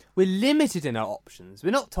 we're limited in our options.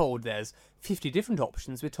 We're not told there's 50 different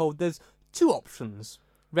options. We're told there's 2 options,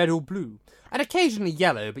 red or blue. And occasionally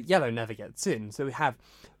yellow, but yellow never gets in. So we have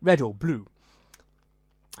red or blue.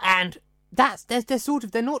 And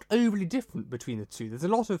they're not overly different between the two. There's a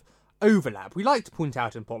lot of overlap. We like to point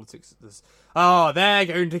out in politics that they're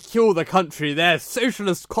going to kill the country. They're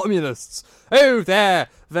socialist communists. Oh, they're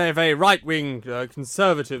very right-wing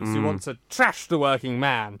conservatives who want to trash the working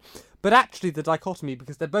man. But actually, the dichotomy,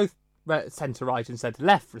 because they're both centre-right and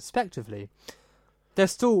centre-left, respectively,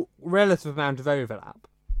 there's still relative amount of overlap.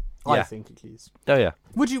 I think, at least. Oh yeah.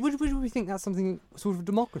 Would we think that's something sort of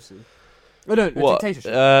democracy? Oh no,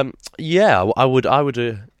 dictatorship. Yeah, I would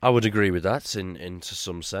agree with that to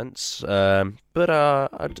some sense. But I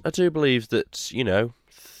do believe that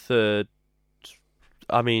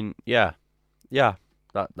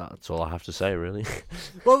that's all I have to say really.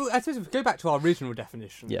 Well, I suppose if we go back to our original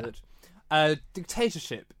definition, that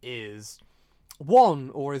dictatorship is one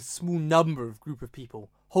or a small number of group of people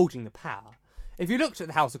holding the power. If you looked at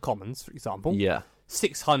the House of Commons, for example,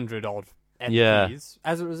 600 odd MPs,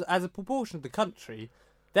 as a proportion of the country,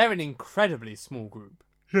 they're an incredibly small group.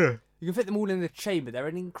 Yeah. You can fit them all in the chamber. They're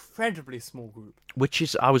an incredibly small group. Which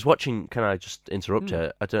is, I was watching. Can I just interrupt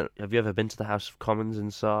you? Have you ever been to the House of Commons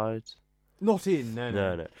inside? Not in,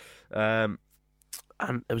 no.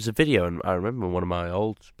 And there was a video, and I remember one of my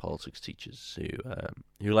old politics teachers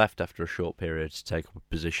who left after a short period to take up a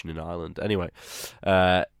position in Ireland. Anyway,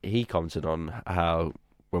 he commented on how,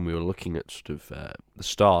 when we were looking at sort of the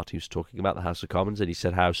start, he was talking about the House of Commons, and he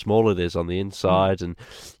said how small it is on the inside, and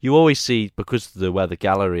you always see, because of where the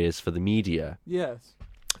gallery is for the media,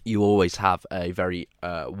 you always have a very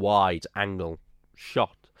wide angle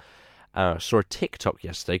shot. I saw a TikTok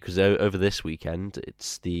yesterday, because over this weekend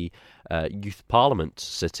it's the Youth Parliament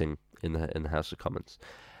sitting in the House of Commons,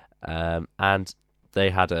 and they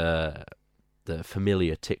had the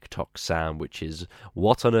familiar TikTok sound, which is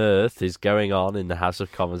 "What on earth is going on in the House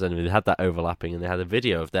of Commons?" And they had that overlapping, and they had a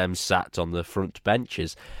video of them sat on the front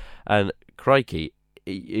benches, and crikey,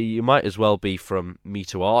 you might as well be from me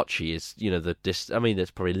to Archie. Is I mean, it's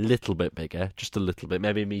probably a little bit bigger, just a little bit,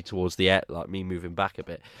 maybe me towards the end, like me moving back a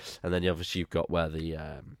bit, and then obviously you've got where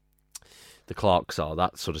the clerks are,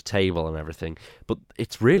 that sort of table and everything, but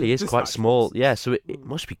it really is quite small. Yeah, so it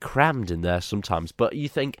must be crammed in there sometimes. But you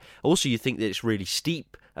think that it's really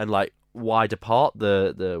steep and like wide apart,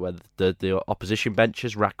 where the opposition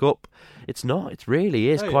benches rack up. It's not. It really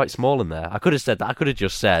is quite small in there. I could have said that. I could have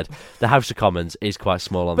just said the House of Commons is quite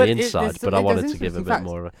small on the inside, but I wanted to give a bit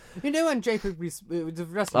more of a... When Jacob was when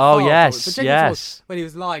he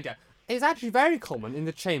was lying down, it was actually very common in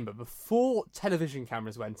the chamber before television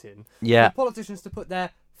cameras went in for politicians to put their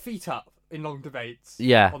feet up in long debates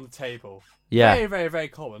on the table. Yeah. Very, very, very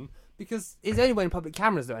common. Because it's only when public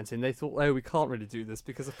cameras went in, they thought, we can't really do this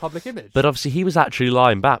because of public image. But obviously he was actually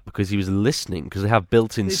lying back because he was listening, because they have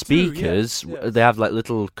built-in speakers. They have like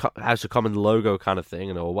little House of Commons logo kind of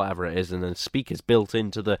thing, or whatever it is, and then speakers built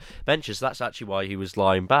into the benches. So that's actually why he was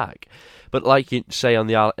lying back. But like you say in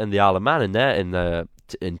the Isle of Man,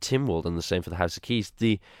 in Tynwald, and the same for the House of Keys,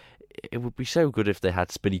 it would be so good if they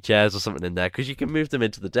had spinny chairs or something in there, because you can move them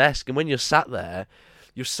into the desk, and when you're sat there,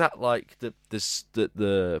 you're sat like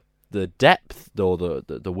the depth or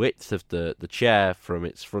the width of the chair from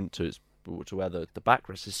its front to where the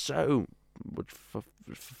backrest is so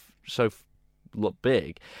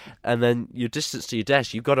big, and then your distance to your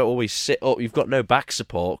desk, you've got to always sit up. You've got no back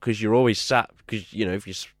support because you're always sat, because if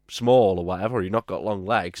you're small or whatever, or you've not got long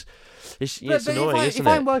legs, it's annoying, isn't it? If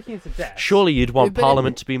I'm working at a desk, surely you'd want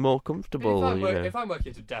Parliament to be more comfortable. If I'm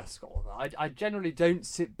working at a desk, I generally don't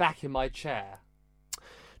sit back in my chair.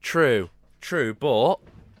 True, but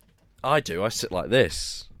I do. I sit like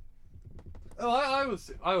this. Oh, I will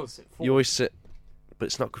sit forward. You always sit, but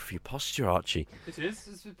it's not good for your posture, Archie. It is.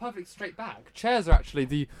 It's a perfect straight back. Chairs are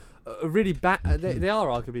actually really bad. They are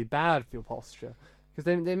arguably bad for your posture, because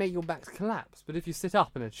they make your backs collapse. But if you sit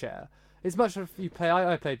up in a chair, it's much like you play.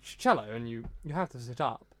 I play cello, and you have to sit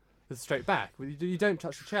up with a straight back. You don't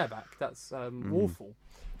touch the chair back. That's awful.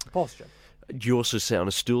 Posture. Do you also sit on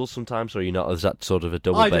a stool sometimes, or are you not? Is that sort of a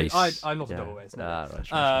double bass? I'm not a double bass. No.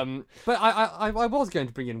 Right. But I was going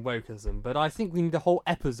to bring in wokeism, but I think we need a whole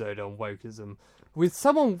episode on wokeism with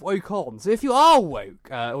someone woke on. So if you are woke,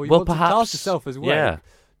 or you want to class yourself as woke,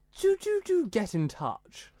 do get in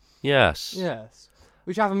touch. Yes.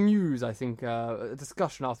 We should have a muse, I think, a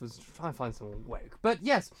discussion afterwards to try and find someone woke. But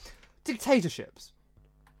yes, dictatorships.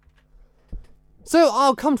 So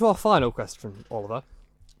I'll come to our final question, Oliver.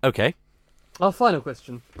 Okay. Our final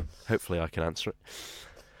question. Hopefully I can answer it.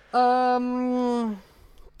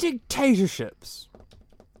 Dictatorships.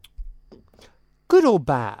 Good or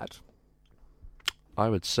bad? I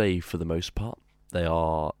would say, for the most part, they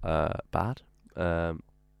are bad. Why?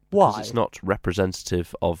 Because it's not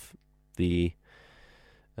representative of the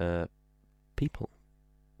people.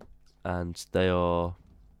 And they are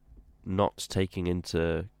not taking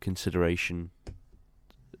into consideration,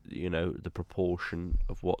 the proportion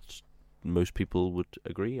of what most people would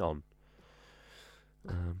agree on.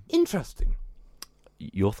 Interesting.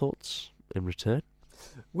 Your thoughts in return?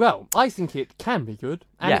 Well, I think it can be good,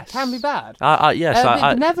 and it can be bad. Yes,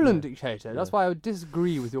 a benevolent dictator, that's why I would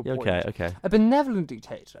disagree with your point. Okay. A benevolent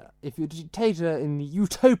dictator, if you're a dictator in the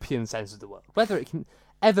utopian sense of the word, whether it can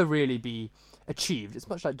ever really be achieved, it's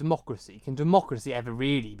much like democracy. Can democracy ever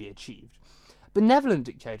really be achieved? Benevolent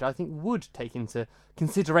dictator, I think, would take into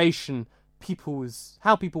consideration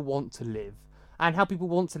how people want to live, and how people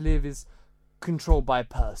want to live is controlled by a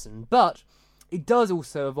person. But it does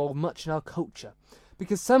also evolve much in our culture,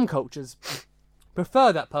 because some cultures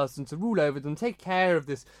prefer that person to rule over them, take care of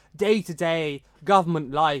this day-to-day government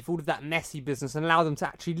life, all of that messy business, and allow them to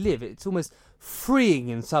actually live. It's almost freeing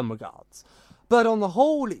in some regards. But on the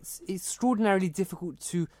whole, it's extraordinarily difficult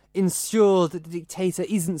to ensure that the dictator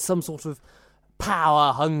isn't some sort of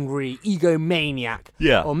power-hungry egomaniac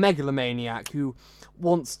or megalomaniac who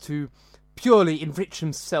wants to purely enrich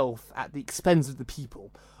himself at the expense of the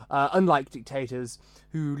people, unlike dictators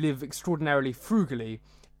who live extraordinarily frugally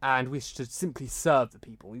and wish to simply serve the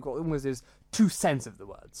people. You've got almost those two senses of the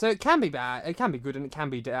word. So it can be bad, it can be good, and it can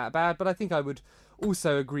be bad, but I think I would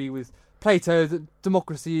also agree with Plato that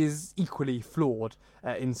democracy is equally flawed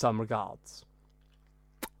in some regards.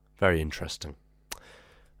 Very interesting.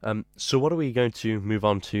 So what are we going to move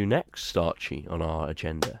on to next, Archie, on our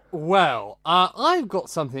agenda? Well, I've got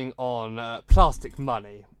something on plastic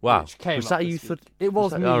money. Wow. Which came was that you? It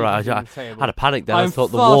was me. All right, I had a panic then. I thought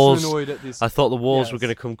the walls were going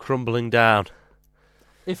to come crumbling down.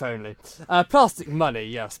 If only. Plastic money,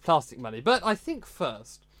 yes, plastic money. But I think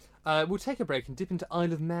first, we'll take a break and dip into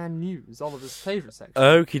Isle of Man news, Oliver's favourite section.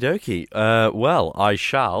 Okie dokie. Well, I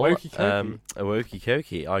shall. Wokey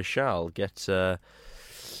cokey. I shall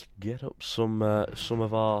get up some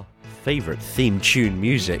of our favourite theme tune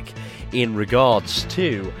music in regards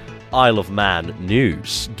to Isle of Man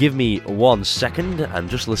news. Give me 1 second and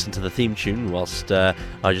just listen to the theme tune whilst I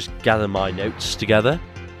just gather my notes together.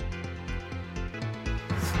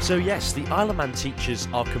 So yes, the Isle of Man teachers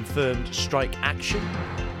are confirmed strike action.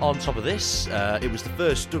 On top of this, it was the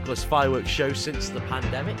first Douglas fireworks show since the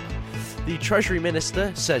pandemic. The Treasury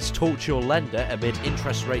Minister says talk to your lender amid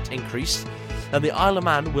interest rate increase. And the Isle of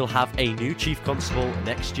Man will have a new Chief Constable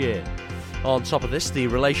next year. On top of this, the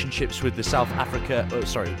relationships with South Africa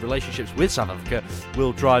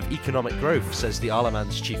will drive economic growth, says the Isle of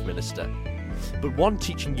Man's Chief Minister. But one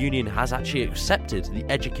teaching union has actually accepted the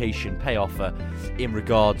education pay offer in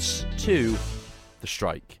regards to the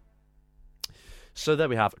strike. So there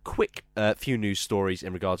we have a quick few news stories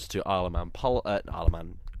in regards to Isle of Man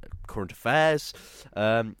current affairs.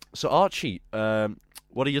 So Archie,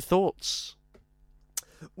 what are your thoughts?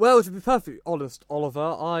 Well, to be perfectly honest,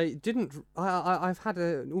 Oliver, I've had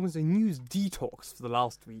almost a news detox for the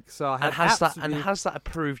last week, so has that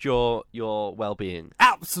improved your well-being?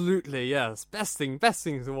 Absolutely, yes. Best thing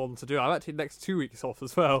to want to do. I've actually the next 2 weeks off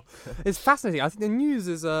as well. It's fascinating. I think the news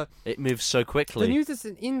is it moves so quickly. The news is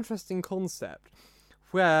an interesting concept,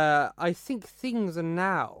 where I think things are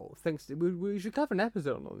now, we should cover an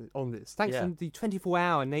episode on this, thanks to the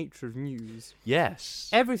 24-hour nature of news. Yes.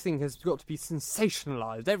 Everything has got to be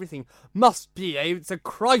sensationalised. Everything must be, it's a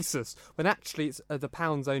crisis, when actually it's the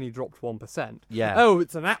pound's only dropped 1%. Yeah. Oh,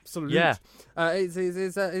 it's an absolute... Yeah.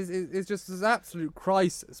 It's just an absolute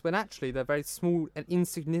crisis, when actually they're very small and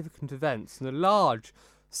insignificant events in a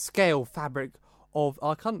large-scale fabric of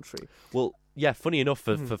our country. Well... Yeah, funny enough,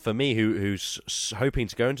 for me, who's hoping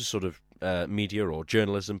to go into sort of media or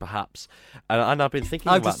journalism, perhaps, and I've been thinking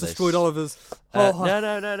about this. I've just destroyed Oliver's...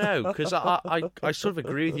 No, because I sort of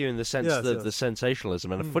agree with you in the sense the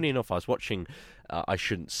sensationalism, and funny enough, I was watching, I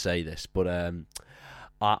shouldn't say this, but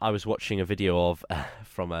I was watching a video of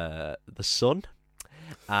from The Sun,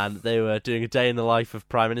 and they were doing a day in the life of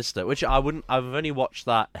Prime Minister, which I wouldn't. I've only watched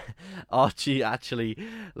that Archie actually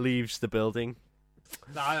leaves the building.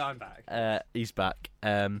 No, I'm back. He's back.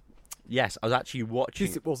 Yes, I was actually watching. At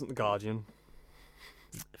least it wasn't The Guardian.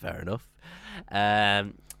 Fair enough.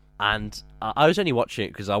 And I was only watching it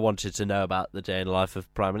because I wanted to know about the day in the life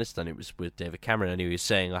of Prime Minister, and it was with David Cameron, and he was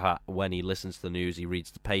saying how when he listens to the news, he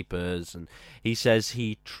reads the papers, and he says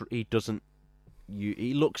he doesn't.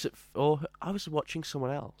 He looks at. Or I was watching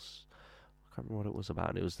someone else. I can't remember what it was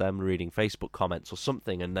about. It was them reading Facebook comments or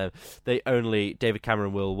something, and David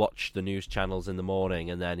Cameron will watch the news channels in the morning,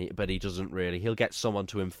 and then but he doesn't really. He'll get someone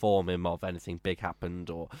to inform him of anything big happened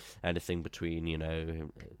or anything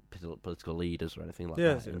between political leaders or anything like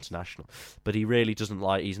that, international. But he really doesn't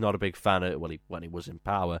like. He's not a big fan of. Well, when he was in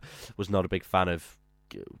power, was not a big fan of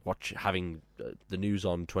having the news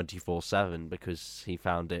on 24/7 because he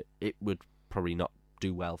found it would probably not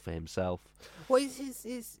do well for himself. Well,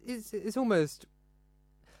 it's almost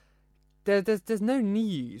there's no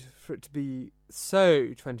need for it to be so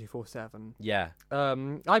 24/7. Yeah.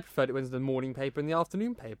 I preferred it when it was the morning paper and the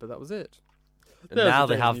afternoon paper. That was it. And now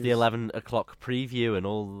they have the 11 o'clock preview and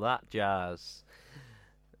all that jazz.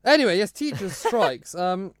 Anyway, yes, teachers' strikes.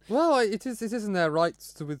 Well, it is in their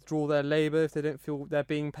rights to withdraw their labour if they don't feel they're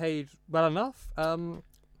being paid well enough.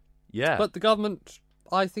 Yeah. But the government,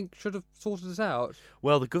 I think, should have sorted it out.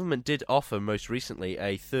 Well, the government did offer most recently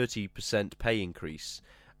a 30% pay increase.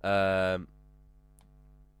 The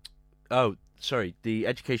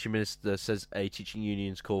Education Minister says a teaching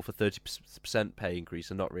union's call for 30% pay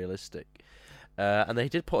increase are not realistic. And they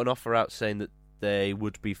did put an offer out saying that they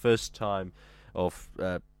would be first time of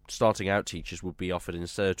starting out teachers would be offered,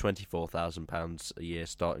 instead of £24,000 a year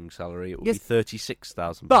starting salary, it would be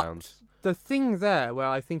 £36,000. But the thing there where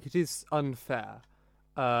I think it is unfair,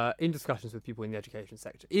 in discussions with people in the education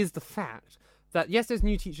sector, is the fact that yes, those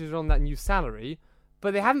new teachers are on that new salary,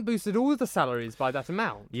 but they haven't boosted all of the salaries by that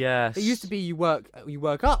amount. Yes. It used to be you work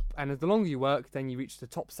up, and the longer you work, then you reach the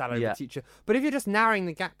top salary of the teacher. But if you're just narrowing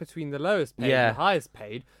the gap between the lowest paid and the highest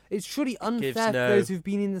paid, it's surely unfair for those who've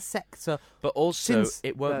been in the sector. But also, since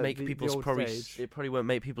it won't make people probably won't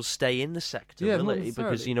make people stay in the sector, will it?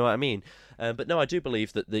 Because you know what I mean. But no, I do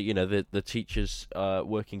believe that the teachers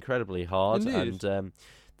work incredibly hard. Indeed. And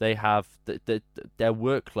they have their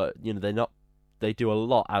workload. They do a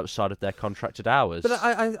lot outside of their contracted hours. But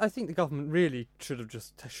I think the government really should have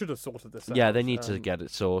sorted this out. Yeah, they need to get it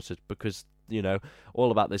sorted because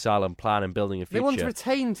all about this island plan and building a future. They want to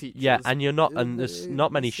retain teachers. Yeah, and there's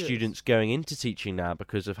not many students going into teaching now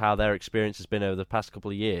because of how their experience has been over the past couple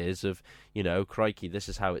of years. Of crikey, this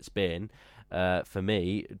is how it's been. For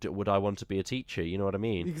me, would I want to be a teacher? You know what I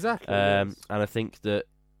mean? Exactly. And I think that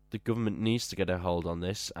the government needs to get a hold on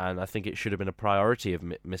this, and I think it should have been a priority of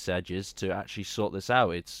Miss Edges to actually sort this out.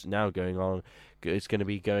 It's now going on. It's going to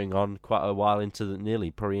be going on quite a while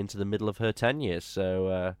probably into the middle of her tenure.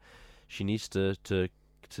 So she needs to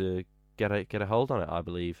get a hold on it, I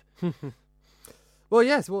believe. Well,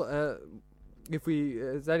 yes. Well, if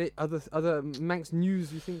is there any other Manx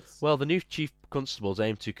news you think? Well, the new chief constables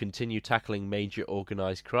aim to continue tackling major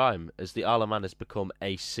organised crime as the Isle of Man has become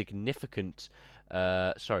a significant.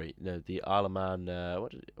 The Isle of Man.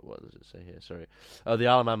 What does it say here? Sorry. The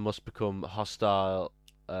Isle of Man must become hostile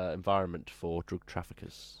environment for drug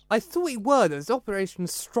traffickers. I thought it were. There was Operation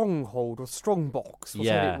Stronghold or Strongbox. What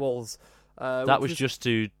it was. That was just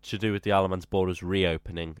to do with the Isle of Man's borders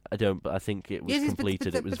reopening. I think it was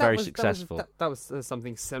completed. It was very successful. That was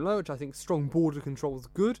something similar, which I think strong border control is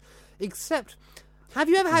good. Except, have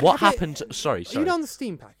you ever had what happened? Sorry. Are you on the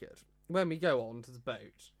steam packet when we go on to the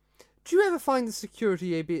boat? Do you ever find the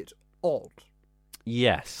security a bit odd?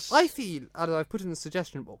 Yes. I feel, as I've put in the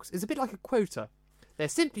suggestion box, it's a bit like a quota. They're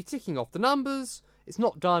simply ticking off the numbers. It's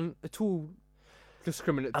not done at all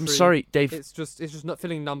discriminatory. I'm sorry, Dave. It's just not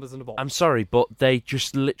filling numbers in a box. I'm sorry, but they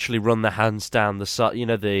just literally run their hands down the side.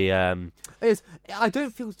 I don't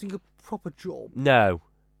feel it's doing a proper job. No.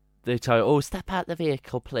 They tell you, step out the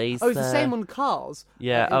vehicle, please. Oh, it's the same on cars.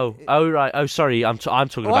 Yeah. Right. Oh, sorry. I'm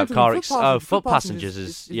talking about car. Foot passengers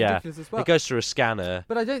is as well. It goes through a scanner.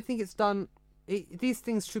 But I don't think it's done. These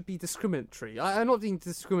things should be discriminatory. I'm not being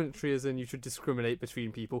discriminatory as in you should discriminate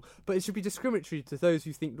between people, but it should be discriminatory to those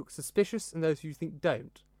who think look suspicious and those who think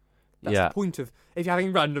don't. That's the point of if you're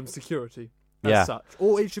having random security as such,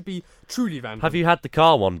 or it should be truly random. Have you had the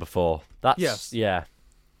car one before? Yes. Yeah.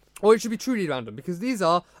 Or it should be truly random, because these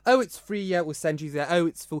are, it's free, we'll send you there.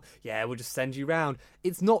 It's full, we'll just send you round.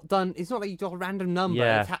 It's not done, it's not like you've got a random number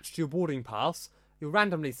attached to your boarding pass. You're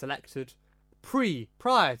randomly selected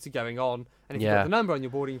prior to going on, And if you've got the number on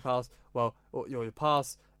your boarding pass, well, or your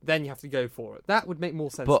pass, then you have to go for it. That would make more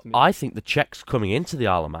sense to me. But I think the checks coming into the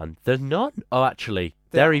Isle of Man, they're not. Oh, actually,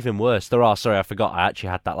 they're even worse. There are. Sorry, I forgot. I actually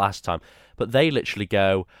had that last time. But they literally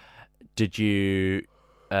go, did you...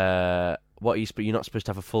 what are you... You're not supposed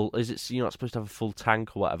to have a full... You're not supposed to have a full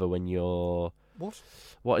tank or whatever when you're... What?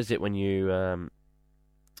 What is it when you...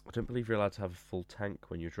 I don't believe you're allowed to have a full tank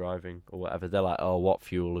when you're driving or whatever. They're like, oh, what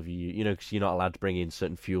fuel have you... You know, because you're not allowed to bring in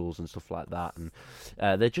certain fuels and stuff like that. And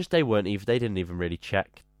they didn't even really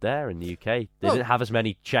check there in the UK. They didn't have as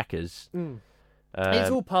many checkers. It's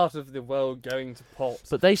all part of the world going to pot.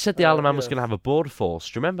 But they said the Isle of Man was going to have a border force.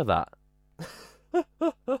 Do you remember that?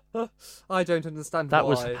 I don't understand that why.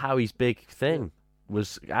 Was Howie's big thing.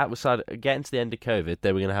 Was outside getting to the end of COVID,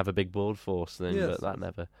 they were going to have a big border force thing, but that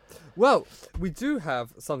never. Well, we do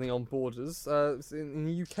have something on borders in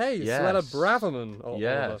the UK. Yes. Suella Braverman.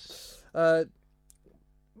 Yes.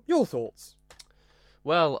 Your thoughts?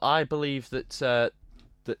 Well, I believe that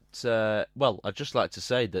I'd just like to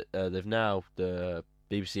say that they've now the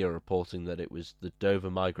BBC are reporting that it was the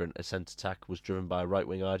Dover migrant ascent attack was driven by a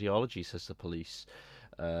right-wing ideology, says the police.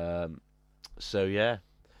 So yeah.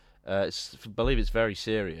 I believe it's very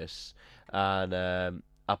serious, and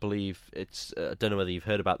I believe it's. I don't know whether you've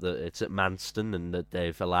heard about it's at Manston, and that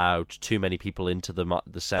they've allowed too many people into the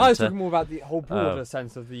centre. I was talking more about the whole broader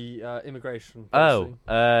sense of the immigration policy.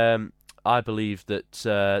 I believe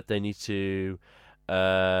that they need to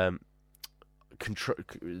control.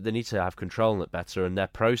 They need to have control on it better, and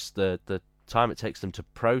the time it takes them to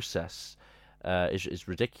process is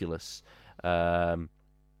ridiculous. But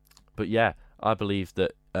yeah, I believe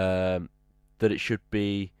that. That it should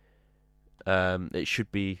be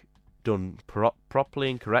done properly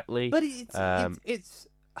and correctly. But it's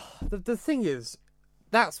the thing is,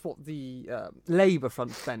 that's what the Labour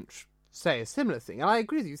front bench say, a similar thing. And I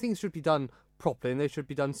agree with you. Things should be done properly and they should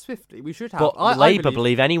be done swiftly. We should have. But Labour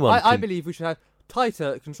believe anyone. I believe we should have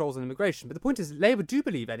tighter controls on immigration. But the point is, Labour do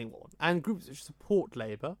believe anyone, and groups which support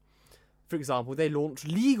Labour. For example, they launch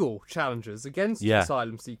legal challenges against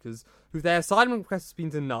asylum seekers who their asylum request has been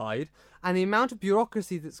denied, and the amount of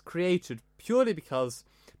bureaucracy that's created purely because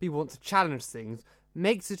people want to challenge things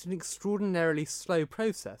makes it an extraordinarily slow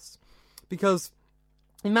process. Because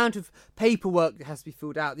the amount of paperwork that has to be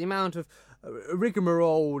filled out, the amount of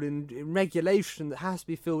rigmarole and regulation that has to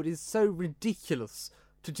be filled is so ridiculous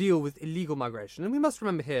to deal with illegal migration. And we must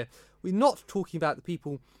remember here, we're not talking about the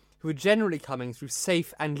people who are generally coming through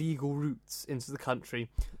safe and legal routes into the country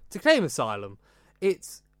to claim asylum.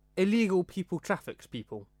 It's illegal trafficked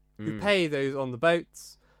people who pay those on the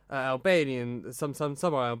boats,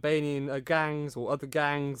 some are Albanian gangs or other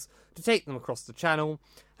gangs to take them across the channel,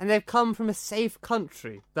 and they've come from a safe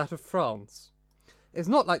country, that of France. It's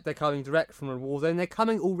not like they're coming direct from a war zone, they're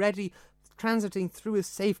coming already transiting through a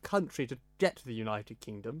safe country to get to the United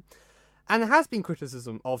Kingdom. And there has been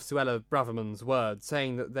criticism of Suella Braverman's words,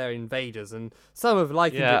 saying that they're invaders, and some have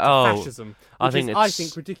likened it to fascism, which I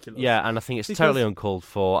think ridiculous. Yeah, and I think it's totally uncalled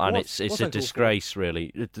for, and it's a disgrace,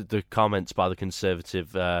 really. The comments by the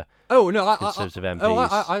Conservative Conservative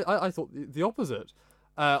MPs. I thought the opposite.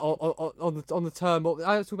 On the term,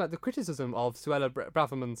 I was talking about the criticism of Suella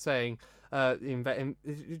Braverman saying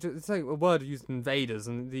saying a word used invaders,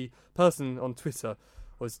 and the person on Twitter,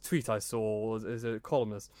 or his tweet I saw, as a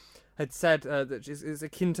columnist, had said that it's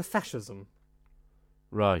akin to fascism.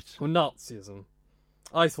 Right. Or Nazism.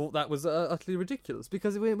 I thought that was utterly ridiculous,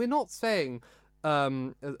 because we're not saying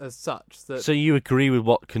as such that... So you agree with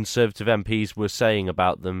what Conservative MPs were saying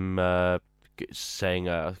about them saying...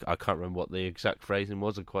 I can't remember what the exact phrasing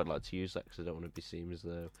was. I'd quite like to use that because I don't want to be seen as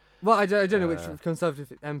though... Well, I don't know which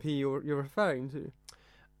Conservative MP you're referring to.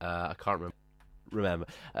 I can't remember.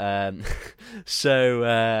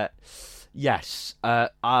 Yes,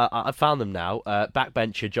 I found them now.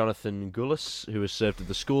 Backbencher Jonathan Gullis, who has served as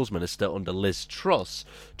the schools minister under Liz Truss,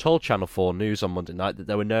 told Channel 4 News on Monday night that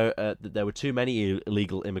there were too many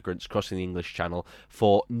illegal immigrants crossing the English Channel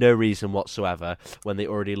for no reason whatsoever when they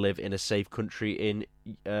already live in a safe country in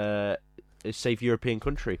a safe European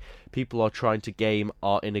country. People are trying to game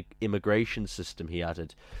our immigration system, he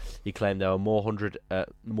added. He claimed there were more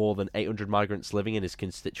than 800 migrants living in his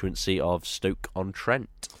constituency of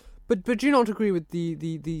Stoke-on-Trent. But do you not agree with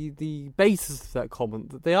the basis of that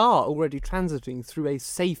comment, that they are already transiting through a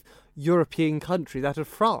safe European country, that of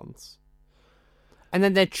France? And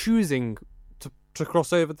then they're choosing to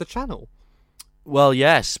cross over the channel? Well,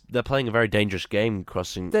 yes, they're playing a very dangerous game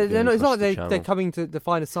crossing. It's not like they're coming to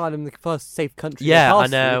find asylum in the first safe country. Yeah, I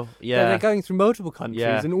know. Yeah, they're going through multiple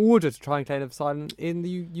countries in order to try and claim asylum in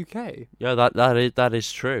the UK. Yeah, that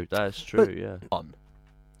is true. That is true.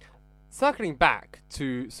 circling back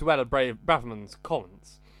to Suella Braverman's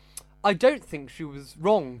comments, I don't think she was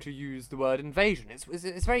wrong to use the word invasion. It's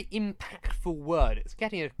a very impactful word. It's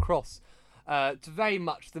getting across to very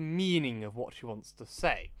much the meaning of what she wants to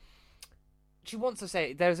say. She wants to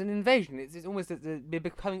say there's an invasion. It's almost that we're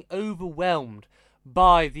becoming overwhelmed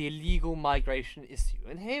by the illegal migration issue.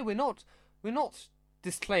 And here we're not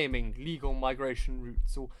disclaiming legal migration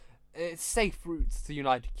routes or safe routes to the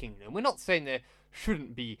United Kingdom. We're not saying there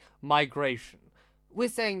shouldn't be migration. We're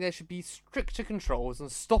saying there should be stricter controls on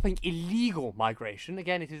stopping illegal migration.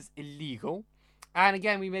 Again, it is illegal. And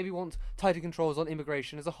again, we maybe want tighter controls on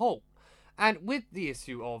immigration as a whole. And with the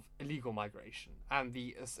issue of illegal migration and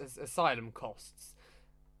the asylum costs,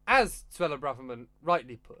 as Suella Braverman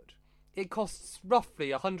rightly put, it costs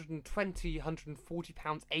roughly £120,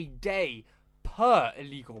 £140 a day per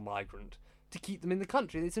illegal migrant to keep them in the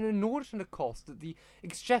country. It's an inordinate cost that the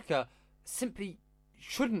Exchequer simply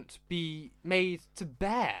shouldn't be made to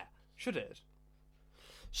bear, should it?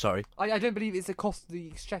 Sorry? I don't believe it's a cost the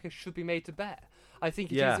Exchequer should be made to bear. I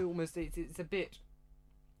think it is almost, it's a bit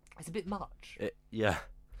much. Yeah.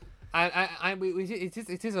 And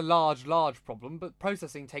it is a large problem, but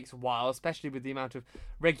processing takes a while, especially with the amount of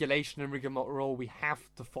regulation and rigmarole we have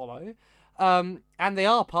to follow. And I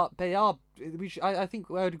think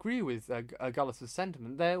I would agree with Gullis's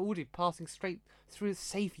sentiment. They're already passing straight through a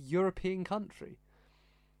safe European country.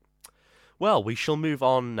 Well, we shall move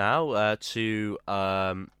on now to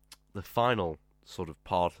the final sort of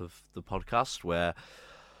part of the podcast where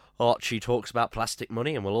Archie talks about plastic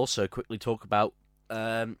money, and we'll also quickly talk about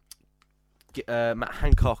Matt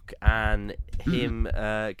Hancock and him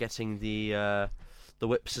getting the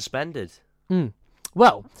whip suspended.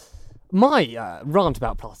 Well, my rant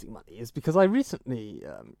about plastic money is because I recently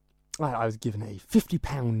I was given a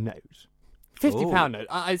 £50 note. £50 note.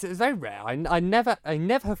 It's very rare. I never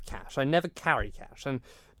have cash. I never carry cash, and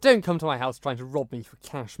don't come to my house trying to rob me for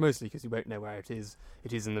cash. Mostly because you won't know where it is.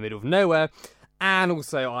 It is in the middle of nowhere. And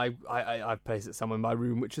also, I've placed it somewhere in my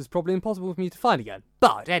room, which is probably impossible for me to find again.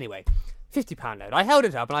 But anyway, £50 note. I held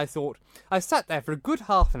it up and I thought, I sat there for a good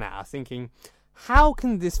half an hour thinking, how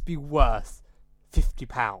can this be worth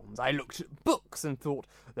 £50? I looked at books and thought,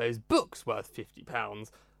 those books worth £50.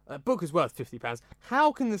 A book is worth £50.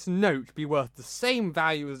 How can this note be worth the same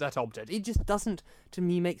value as that object? It just doesn't, to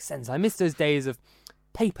me, make sense. I miss those days of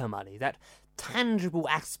paper money, that tangible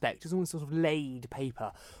aspect is almost sort of laid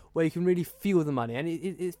paper, where you can really feel the money, and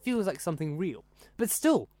it feels like something real. But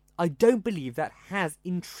still, I don't believe that has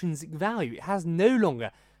intrinsic value. It no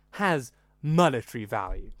longer has monetary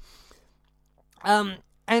value. And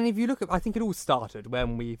if you look at, I think it all started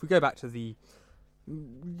when if we go back to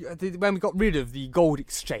when we got rid of the gold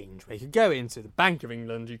exchange, where you could go into the Bank of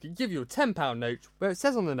England, you could give you a £10 note, where it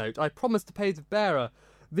says on the note, I promise to pay the bearer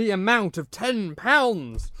the amount of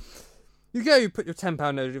 £10. You go, you put your £10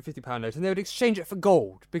 note or your £50 note, and they would exchange it for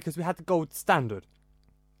gold, because we had the gold standard,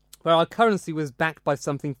 where our currency was backed by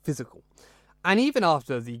something physical. And even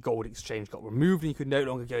after the gold exchange got removed, and you could no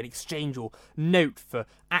longer go and exchange your note for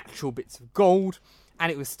actual bits of gold, and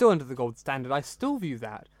it was still under the gold standard, I still view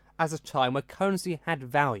that as a time where currency had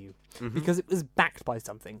value, because it was backed by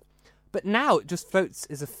something. But now it just floats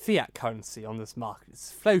as a fiat currency on this market.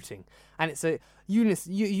 It's floating, and it's a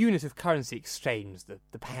unit of currency exchange,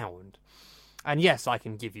 the pound. And yes, I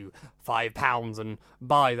can give you £5 and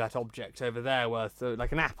buy that object over there worth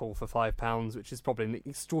like an apple for £5, which is probably an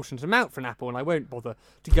extortionate amount for an apple, and I won't bother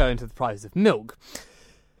to go into the price of milk.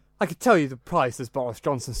 I could tell you the price, as Boris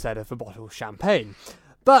Johnson said, of a bottle of champagne.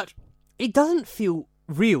 But it doesn't feel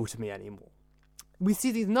real to me anymore. We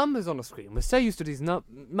see these numbers on a screen. We're so used to these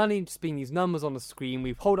money just being these numbers on a screen.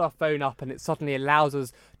 We hold our phone up and it suddenly allows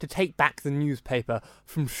us to take back the newspaper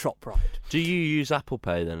from ShopRite. Do you use Apple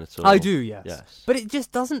Pay then at all? I do, yes. But it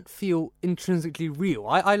just doesn't feel intrinsically real.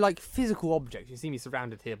 I like physical objects. You see me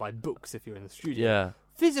surrounded here by books if you're in the studio. Yeah.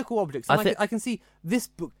 Physical objects. I can see this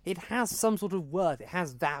book. It has some sort of worth. It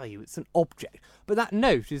has value. It's an object. But that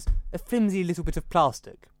note is a flimsy little bit of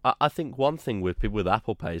plastic. I think one thing with people with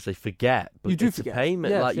Apple Pay is they forget. But you do it's forget. A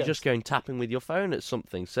payment. Yes, you're just going tapping with your phone at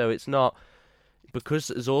something. So it's not, because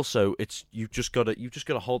there's also you've just got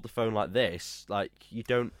to hold the phone like this. Like you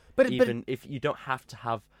don't if you don't have to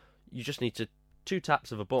have. You just need to. 2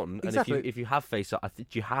 taps of a button, exactly. And if you have Face ID,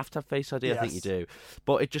 do you have to have Face ID? Yes. I think you do,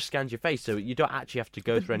 but it just scans your face, so you don't actually have to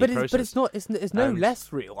go through any process. But it's no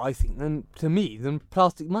less real, I think, than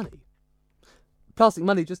plastic money. Plastic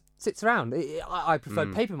money just sits around. I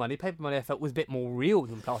preferred paper money. Paper money I felt was a bit more real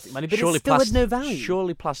than plastic money, but it still had no value.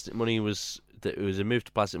 Surely plastic money was a move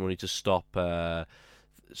to plastic money to stop.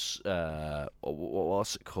 What's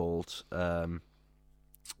it called?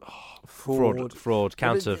 fraud,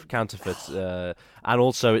 counterfeit, and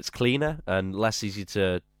also it's cleaner and less easy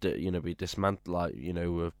to be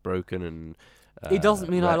dismantled, broken and. It doesn't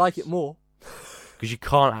mean I like it more. Because you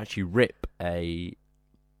can't actually rip a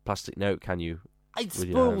plastic note, can you? It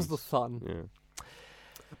spoils the fun. Yeah.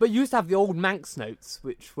 But you used to have the old Manx notes,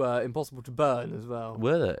 which were impossible to burn as well.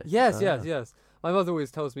 Were they? Yes. My mother always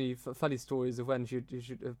tells me funny stories of when she'd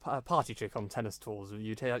a party trick on tennis tours.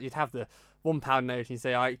 You'd have the £1 note and you'd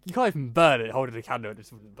say, you can't even burn it, hold it in a candle, it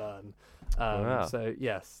just wouldn't burn. Wow. So,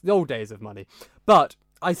 yes, the old days of money. But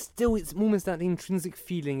it's almost that intrinsic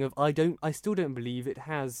feeling of I still don't believe it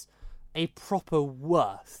has a proper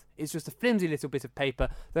worth. It's just a flimsy little bit of paper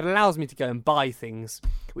that allows me to go and buy things,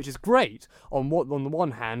 which is great on the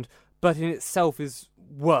one hand, but in itself is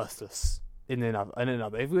worthless in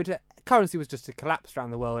another. If currency was just to collapse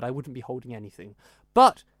around the world, I wouldn't be holding anything.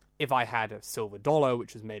 But if I had a silver dollar,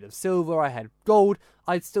 which was made of silver, I had gold,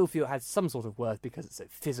 I'd still feel it had some sort of worth because it's a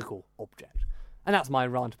physical object. And that's my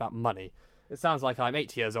rant about money. It sounds like I'm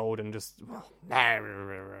 8 years old and just...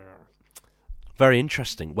 Very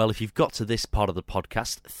interesting. Well, if you've got to this part of the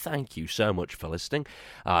podcast, thank you so much for listening.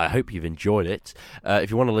 I hope you've enjoyed it. If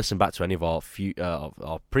you want to listen back to any of our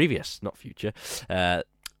previous, not future,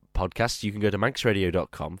 podcasts, you can go to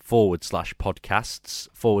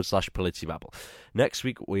manxradio.com/podcasts/Politibabble. Next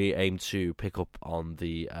week, we aim to pick up on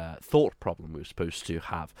the thought problem we were supposed to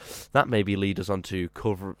have. That maybe lead us on to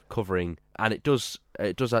covering, and it does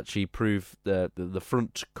actually prove the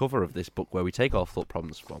front cover of this book where we take our thought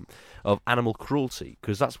problems from, of animal cruelty,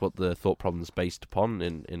 because that's what the thought problem is based upon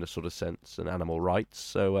in a sort of sense, and animal rights.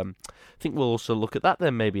 So I think we'll also look at that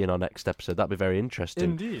then maybe in our next episode. That'd be very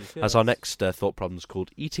interesting. Indeed, yes. As our next thought problem is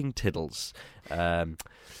called Eating Tiddles.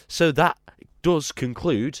 So that does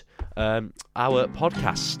conclude our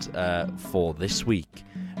podcast for this week.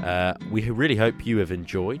 We really hope you have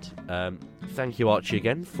enjoyed. Thank you, Archie,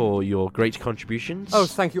 again for your great contributions. Oh,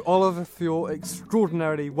 thank you, Oliver, for your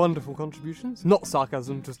extraordinarily wonderful contributions. Not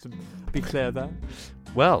sarcasm, just to be clear there.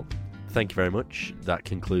 Well, thank you very much. That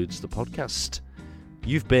concludes the podcast.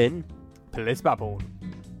 You've been Politibabble.